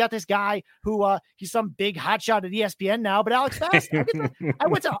 We've got this guy who he's some big hotshot at ESPN now, but Alex Fast.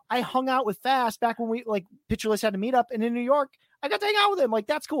 I hung out with Fast back when we like Pitcherless had to meet up, and in New York, I got to hang out with him. Like,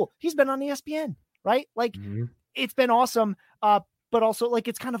 that's cool. He's been on ESPN, right? Like, it's been awesome. But also, like,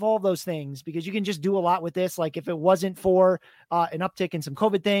 it's kind of all of those things, because you can just do a lot with this. Like, if it wasn't for an uptick in some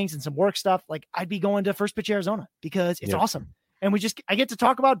COVID things and some work stuff, like, I'd be going to First Pitch Arizona, because it's awesome. And I get to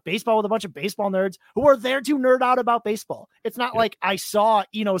talk about baseball with a bunch of baseball nerds who are there to nerd out about baseball. It's not like I saw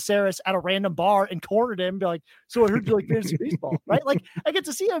Eno Saris at a random bar and cornered him and be like, so I heard you like fantasy baseball, right? Like, I get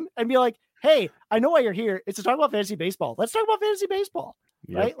to see him and be like, hey, I know why you're here. It's to talk about fantasy baseball. Let's talk about fantasy baseball,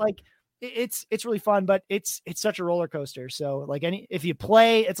 right? Like, it's really fun, but it's such a roller coaster. So like, if you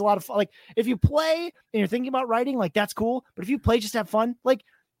play, it's a lot of fun. Like, if you play and you're thinking about writing, like, that's cool. But if you play just to have fun, like,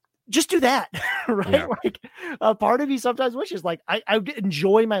 just do that, right? Yeah. Like, a part of me sometimes wishes like I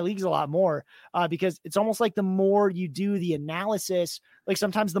enjoy my leagues a lot more, because it's almost like the more you do the analysis, like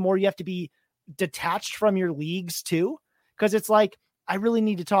sometimes the more you have to be detached from your leagues too. Cause it's like, I really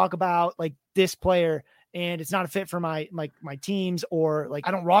need to talk about like this player, and it's not a fit for my teams, or like,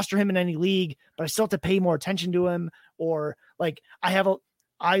 I don't roster him in any league, but I still have to pay more attention to him. Or like,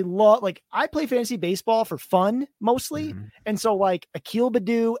 I play fantasy baseball for fun mostly. And so like Akil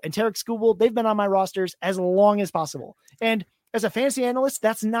Baddoo and Tarek Skubal, they've been on my rosters as long as possible. And as a fantasy analyst,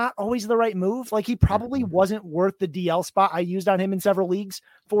 that's not always the right move. Like, he probably wasn't worth the DL spot I used on him in several leagues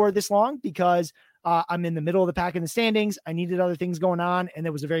for this long, because I'm in the middle of the pack in the standings. I needed other things going on, and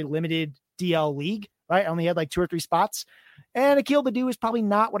there was a very limited DL league, right? I only had like 2 or 3 spots. And Akil Baddoo is probably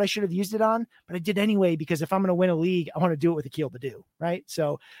not what I should have used it on, but I did anyway, because if I'm going to win a league, I want to do it with Akil Baddoo, right?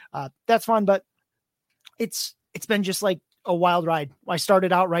 So that's fun, but it's been just like a wild ride. I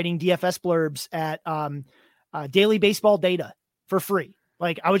started out writing DFS blurbs at Daily Baseball Data for free.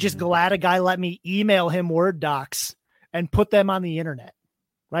 Like, I was just glad a guy let me email him Word docs and put them on the internet,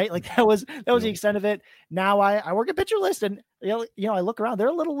 right? Like that was the extent of it. Now I work at Pitcher List, and I look around, they're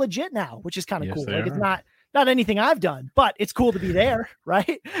a little legit now, which is kind of cool. Like it's not anything I've done, but it's cool to be there.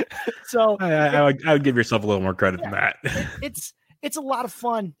 Right. So I would give yourself a little more credit than that. It's a lot of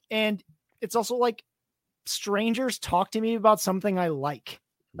fun. And it's also like strangers talk to me about something I like.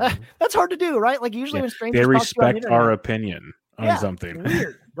 That's hard to do, right? Like usually when strangers they respect our opinion on something.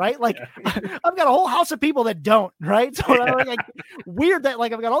 Weird, right? Like I've got a whole house of people that don't, right? So like weird that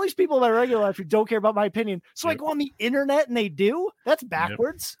like I've got all these people in my regular life who don't care about my opinion. So I go on the internet and they do. That's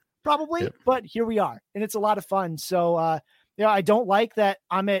backwards, probably. But here we are, and it's a lot of fun. So I don't like that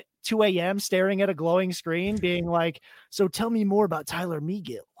I'm at 2 a.m. staring at a glowing screen, being like, "So tell me more about Tyler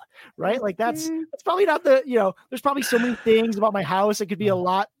Megill." Right? Like that's probably not there's probably so many things about my house that could be a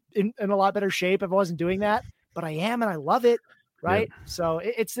lot in a lot better shape if I wasn't doing that, but I am, and I love it. Right. Yeah. So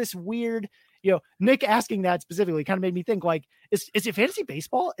it's this weird, Nick asking that specifically kind of made me think like, is it fantasy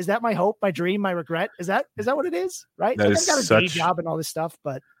baseball? Is that my hope, my dream, my regret? Is that what it is? Right. Like I've got a day job and all this stuff,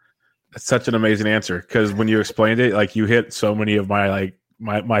 but that's such an amazing answer. Cause when you explained it, like you hit so many of my, like,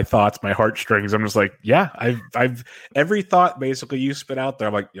 my thoughts, my heartstrings. I'm just like, yeah, I've every thought basically you spit out there.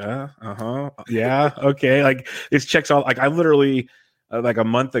 I'm like, yeah, yeah, okay. Like this checks all. Like I literally, like a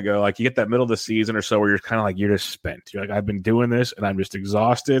month ago, like you get that middle of the season or so where you're kind of like you're just spent. You're like, I've been doing this and I'm just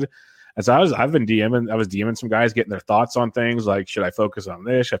exhausted. And so I've been DMing some guys, getting their thoughts on things like, should I focus on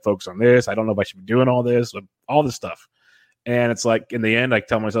this? Should I focus on this? I don't know if I should be doing all this stuff. And it's like in the end, I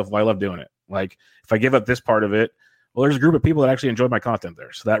tell myself, well, I love doing it. Like if I give up this part of it. Well, there's a group of people that actually enjoy my content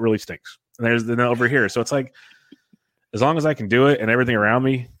there. So that really stinks. And then over here. So it's like, as long as I can do it and everything around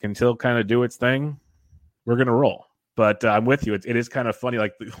me can still kind of do its thing, we're going to roll. But I'm with you. It is kind of funny.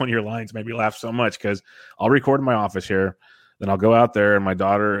 Like one of your lines made me laugh so much because I'll record in my office here. Then I'll go out there and my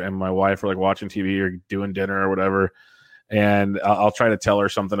daughter and my wife are like watching TV or doing dinner or whatever. And I'll try to tell her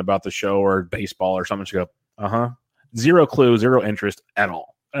something about the show or baseball or something. She'll go, zero clue, zero interest at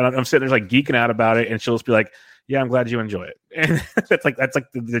all. And I'm sitting there like geeking out about it. And she'll just be like, yeah, I'm glad you enjoy it. And that's like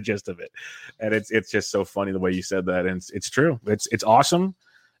the gist of it. And it's just so funny the way you said that. And it's true. It's awesome.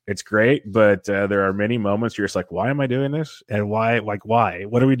 It's great. But there are many moments where you're just like, why am I doing this? And why?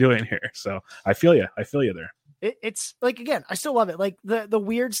 What are we doing here? So I feel you there. It's like, again, I still love it. Like the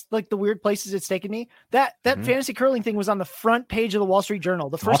weird places it's taken me. That fantasy curling thing was on the front page of the Wall Street Journal.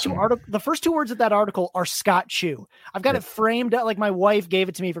 The first two words of that article are Scott Chu. I've got it framed up. Like my wife gave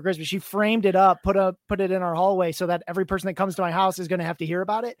it to me for Christmas. She framed it up, put it in our hallway so that every person that comes to my house is going to have to hear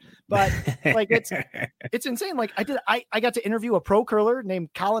about it. But like, it's insane. Like I got to interview a pro curler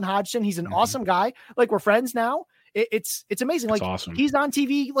named Colin Hodgson. He's an awesome guy. Like we're friends now. It's amazing. Like awesome. He's on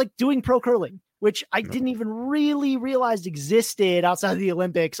TV, like doing pro curling, which I didn't even really realize existed outside of the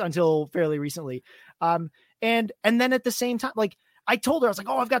Olympics until fairly recently. And then at the same time, like I told her, I was like,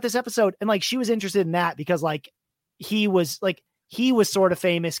 oh, I've got this episode. And like, she was interested in that because like, he was sort of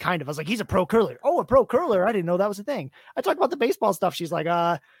famous kind of. I was like, he's a pro curler. Oh, a pro curler. I didn't know that was a thing. I talked about the baseball stuff. She's like,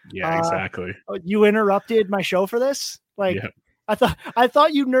 yeah, exactly. You interrupted my show for this. Like, yeah. I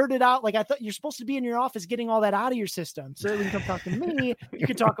thought you nerded out. Like I thought you're supposed to be in your office getting all that out of your system. So when you come talk to me, you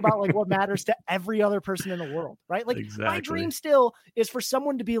can talk about like what matters to every other person in the world. Right. Like my dream still is for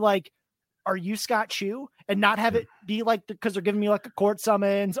someone to be like, are you Scott Chu? And not have it be like, because they're giving me like a court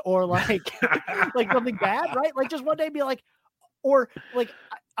summons or like, like something bad. Right. Like just one day be like, or like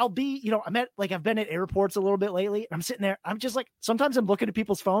I'll be, I've been at airports a little bit lately. And I'm sitting there. I'm just like, sometimes I'm looking at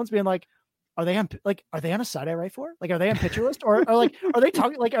people's phones being like, are they on a side I write for? Like, are they on Pitcher List or like, are they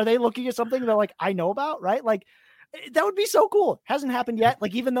talking, like, are they looking at something that like I know about? Right. Like that would be so cool. Hasn't happened yet.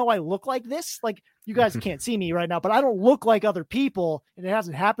 Like, even though I look like this, like you guys can't see me right now, but I don't look like other people and it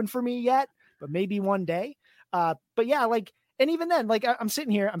hasn't happened for me yet, but maybe one day. But yeah, like, and even then, like I'm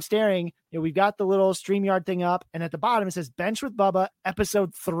sitting here, I'm staring, we've got the little StreamYard thing up and at the bottom it says Bench with Bubba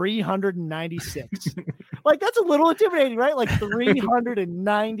episode 396. Like that's a little intimidating, right? Like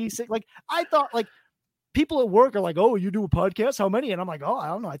 396. Like I thought like people at work are like, oh, you do a podcast? How many? And I'm like, oh, I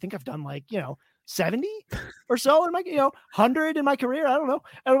don't know. I think I've done like, 70 or so in my, 100 in my career. I don't know.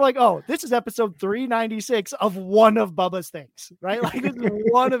 And I'm like, oh, this is episode 396 of one of Bubba's things, right? Like this is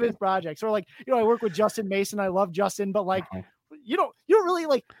one of his projects. Or like, I work with Justin Mason. I love Justin, but like, you don't really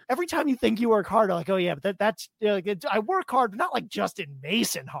like every time you think you work hard, like, oh yeah, but that's I work hard, but not like Justin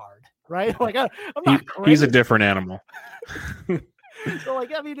Mason hard, right? Like I'm not crazy. He's a different animal. So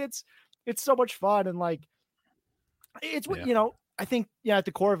like, I mean, it's so much fun. And like, it's what, I think, at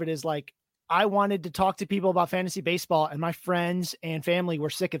the core of it is like, I wanted to talk to people about fantasy baseball and my friends and family were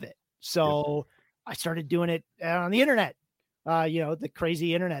sick of it. So I started doing it on the internet, the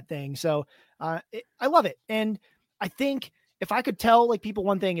crazy internet thing. So I love it. And I think if I could tell like people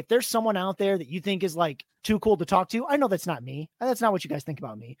one thing, if there's someone out there that you think is like too cool to talk to, I know that's not me. That's not what you guys think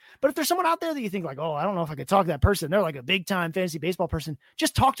about me. But if there's someone out there that you think like, oh, I don't know if I could talk to that person, they're like a big time fantasy baseball person,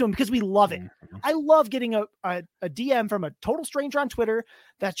 just talk to them because we love it. I love getting a DM from a total stranger on Twitter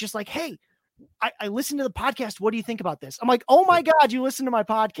that's just like, hey, I listened to the podcast. What do you think about this? I'm like, oh my God, you listen to my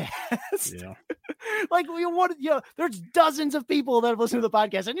podcast. Yeah. Like there's dozens of people that have listened to the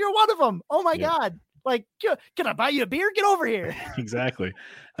podcast and you're one of them. Oh my God. Like, can I buy you a beer? Get over here. Exactly.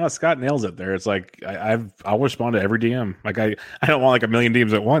 No, Scott nails it there. It's like, I'll respond to every DM. Like I don't want like a million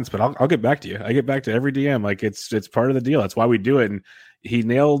DMs at once, but I'll get back to you. I get back to every DM. Like it's part of the deal. That's why we do it. And he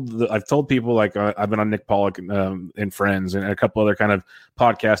nailed I've told people like I've been on Nick Pollock and Friends and a couple other kind of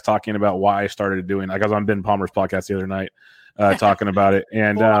podcasts talking about why I started doing, like I was on Ben Palmer's podcast the other night talking about it.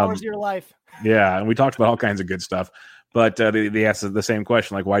 And 4 hours of your life. Yeah. And we talked about all kinds of good stuff. But they asked the same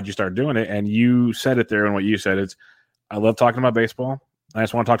question, like, why'd you start doing it? And you said it there, and what you said is, I love talking about baseball. I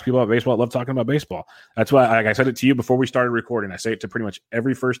just want to talk to people about baseball. I love talking about baseball. That's why I said it to you before we started recording. I say it to pretty much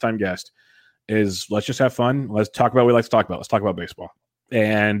every first-time guest is, let's just have fun. Let's talk about what we like to talk about. Let's talk about baseball.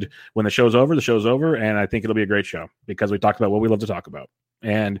 And when the show's over, and I think it'll be a great show because we talked about what we love to talk about.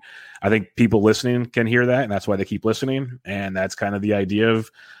 And I think people listening can hear that, and that's why they keep listening. And that's kind of the idea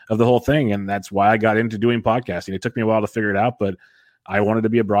of the whole thing. And that's why I got into doing podcasting. It took me a while to figure it out, but I wanted to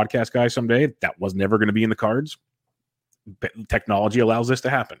be a broadcast guy someday. That was never going to be in the cards. But technology allows this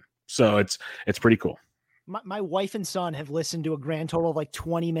to happen. So it's pretty cool. My wife and son have listened to a grand total of like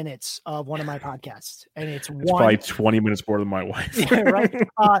 20 minutes of one of my podcasts, and it's probably 20 minutes more than my wife. Yeah, right.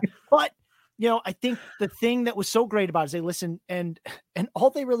 But I think the thing that was so great about it is they listened and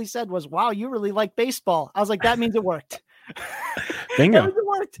all they really said was, wow, you really like baseball. I was like, that means it worked. Bingo. It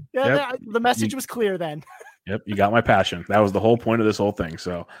worked. Yeah, yep. The message was clear then. Yep. You got my passion. That was the whole point of this whole thing.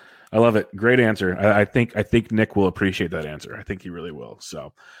 So I love it. Great answer. I think Nick will appreciate that answer. I think he really will.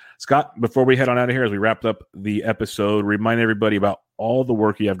 So Scott, before we head on out of here, as we wrapped up the episode, remind everybody about all the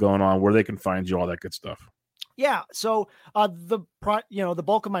work you have going on, where they can find you, all that good stuff. Yeah. So the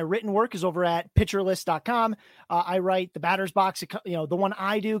bulk of my written work is over at pitcherlist.com. I write the batter's box. The one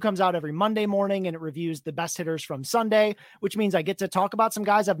I do comes out every Monday morning, and it reviews the best hitters from Sunday, which means I get to talk about some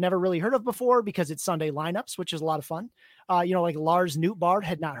guys I've never really heard of before because it's Sunday lineups, which is a lot of fun. Like Lars Nootbaard,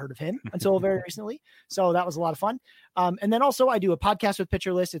 had not heard of him until very recently. So that was a lot of fun. And then also I do a podcast with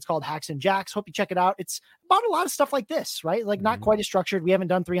Pitcher List. It's called Hacks and Jacks. Hope you check it out. It's about a lot of stuff like this, right? Like not quite as structured. We haven't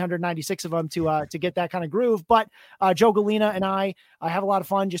done 396 of them to get that kind of groove, but Joe Galena and I have a lot of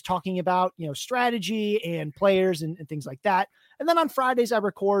fun just talking about, strategy and players and things like that. And then on Fridays, I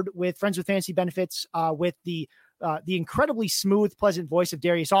record with Friends with Fantasy Benefits with the incredibly smooth, pleasant voice of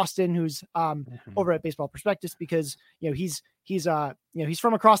Darius Austin, who's over at Baseball Prospectus, because he's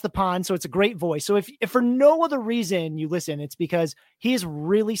from across the pond, so it's a great voice. So if for no other reason you listen, it's because he is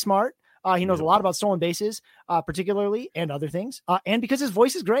really smart. He knows a lot about stolen bases, particularly, and other things, and because his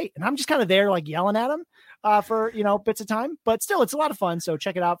voice is great. And I'm just kind of there, like yelling at him for bits of time, but still, it's a lot of fun. So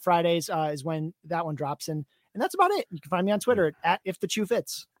check it out. Fridays is when that one drops, and that's about it. You can find me on Twitter at If the Chu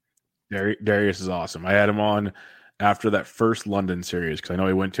Fits. Darius is awesome. I had him on after that first London series because I know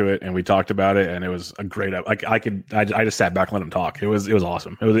he went to it and we talked about it, and it was a great. I just sat back and let him talk. It was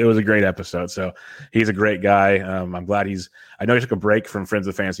awesome. It was a great episode. So he's a great guy. I'm glad I know he took a break from Friends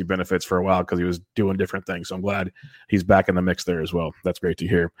with Fantasy Benefits for a while because he was doing different things. So I'm glad he's back in the mix there as well. That's great to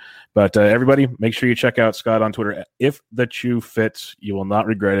hear. But everybody, make sure you check out Scott on Twitter. If the Chu Fits, you will not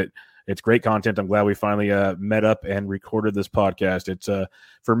regret it. It's great content. I'm glad we finally met up and recorded this podcast. It's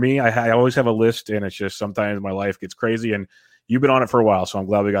for me, I always have a list, and it's just sometimes my life gets crazy, and you've been on it for a while, so I'm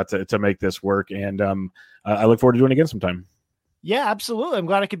glad we got to make this work, and I look forward to doing it again sometime. Yeah, absolutely. I'm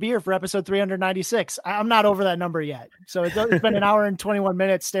glad I could be here for episode 396. I'm not over that number yet. So it's been an hour and 21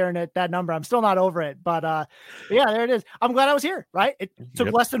 minutes staring at that number. I'm still not over it, but yeah, there it is. I'm glad I was here, right? It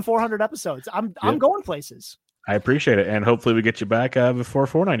took less than 400 episodes. I'm going places. I appreciate it, and hopefully we get you back before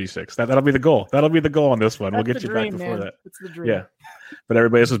 496. That'll be the goal. That'll be the goal on this one. We'll get you back before that. It's the dream. Yeah. But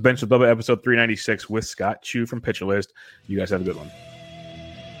everybody, this was Bench with Bubba, episode 396 with Scott Chu from Pitcher List. You guys have a good one.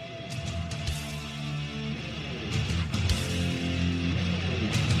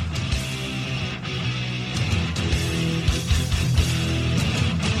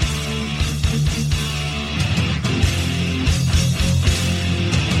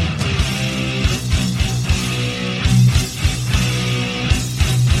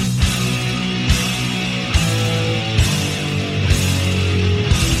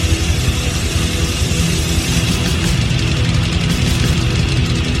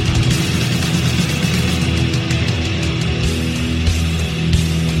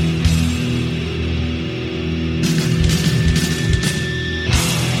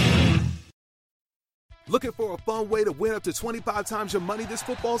 one way to win up to 25 times your money this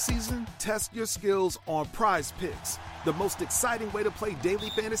football season? Test your skills on Prize Picks, the most exciting way to play daily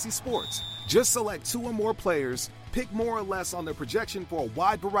fantasy sports. Just select 2 or more players, pick more or less on their projection for a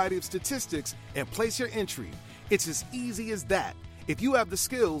wide variety of statistics, and place your entry. It's as easy as that. If you have the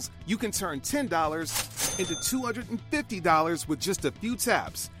skills, you can turn $10 into $250 with just a few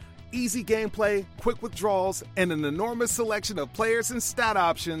taps. Easy gameplay, quick withdrawals, and an enormous selection of players and stat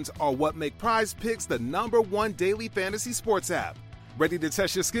options are what make Prize Picks the #1 daily fantasy sports app. Ready to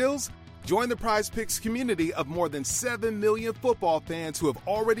test your skills? Join the Prize Picks community of more than 7 million football fans who have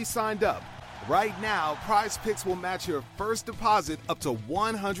already signed up. Right now, Prize Picks will match your first deposit up to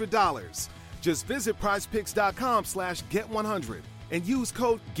 $100. Just visit prizepicks.com/get100 and use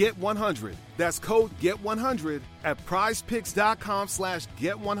code GET100. That's code GET100 at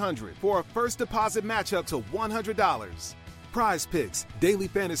prizepicks.com/get100 for a first deposit match up to $100. Prize Picks, daily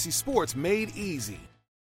fantasy sports made easy.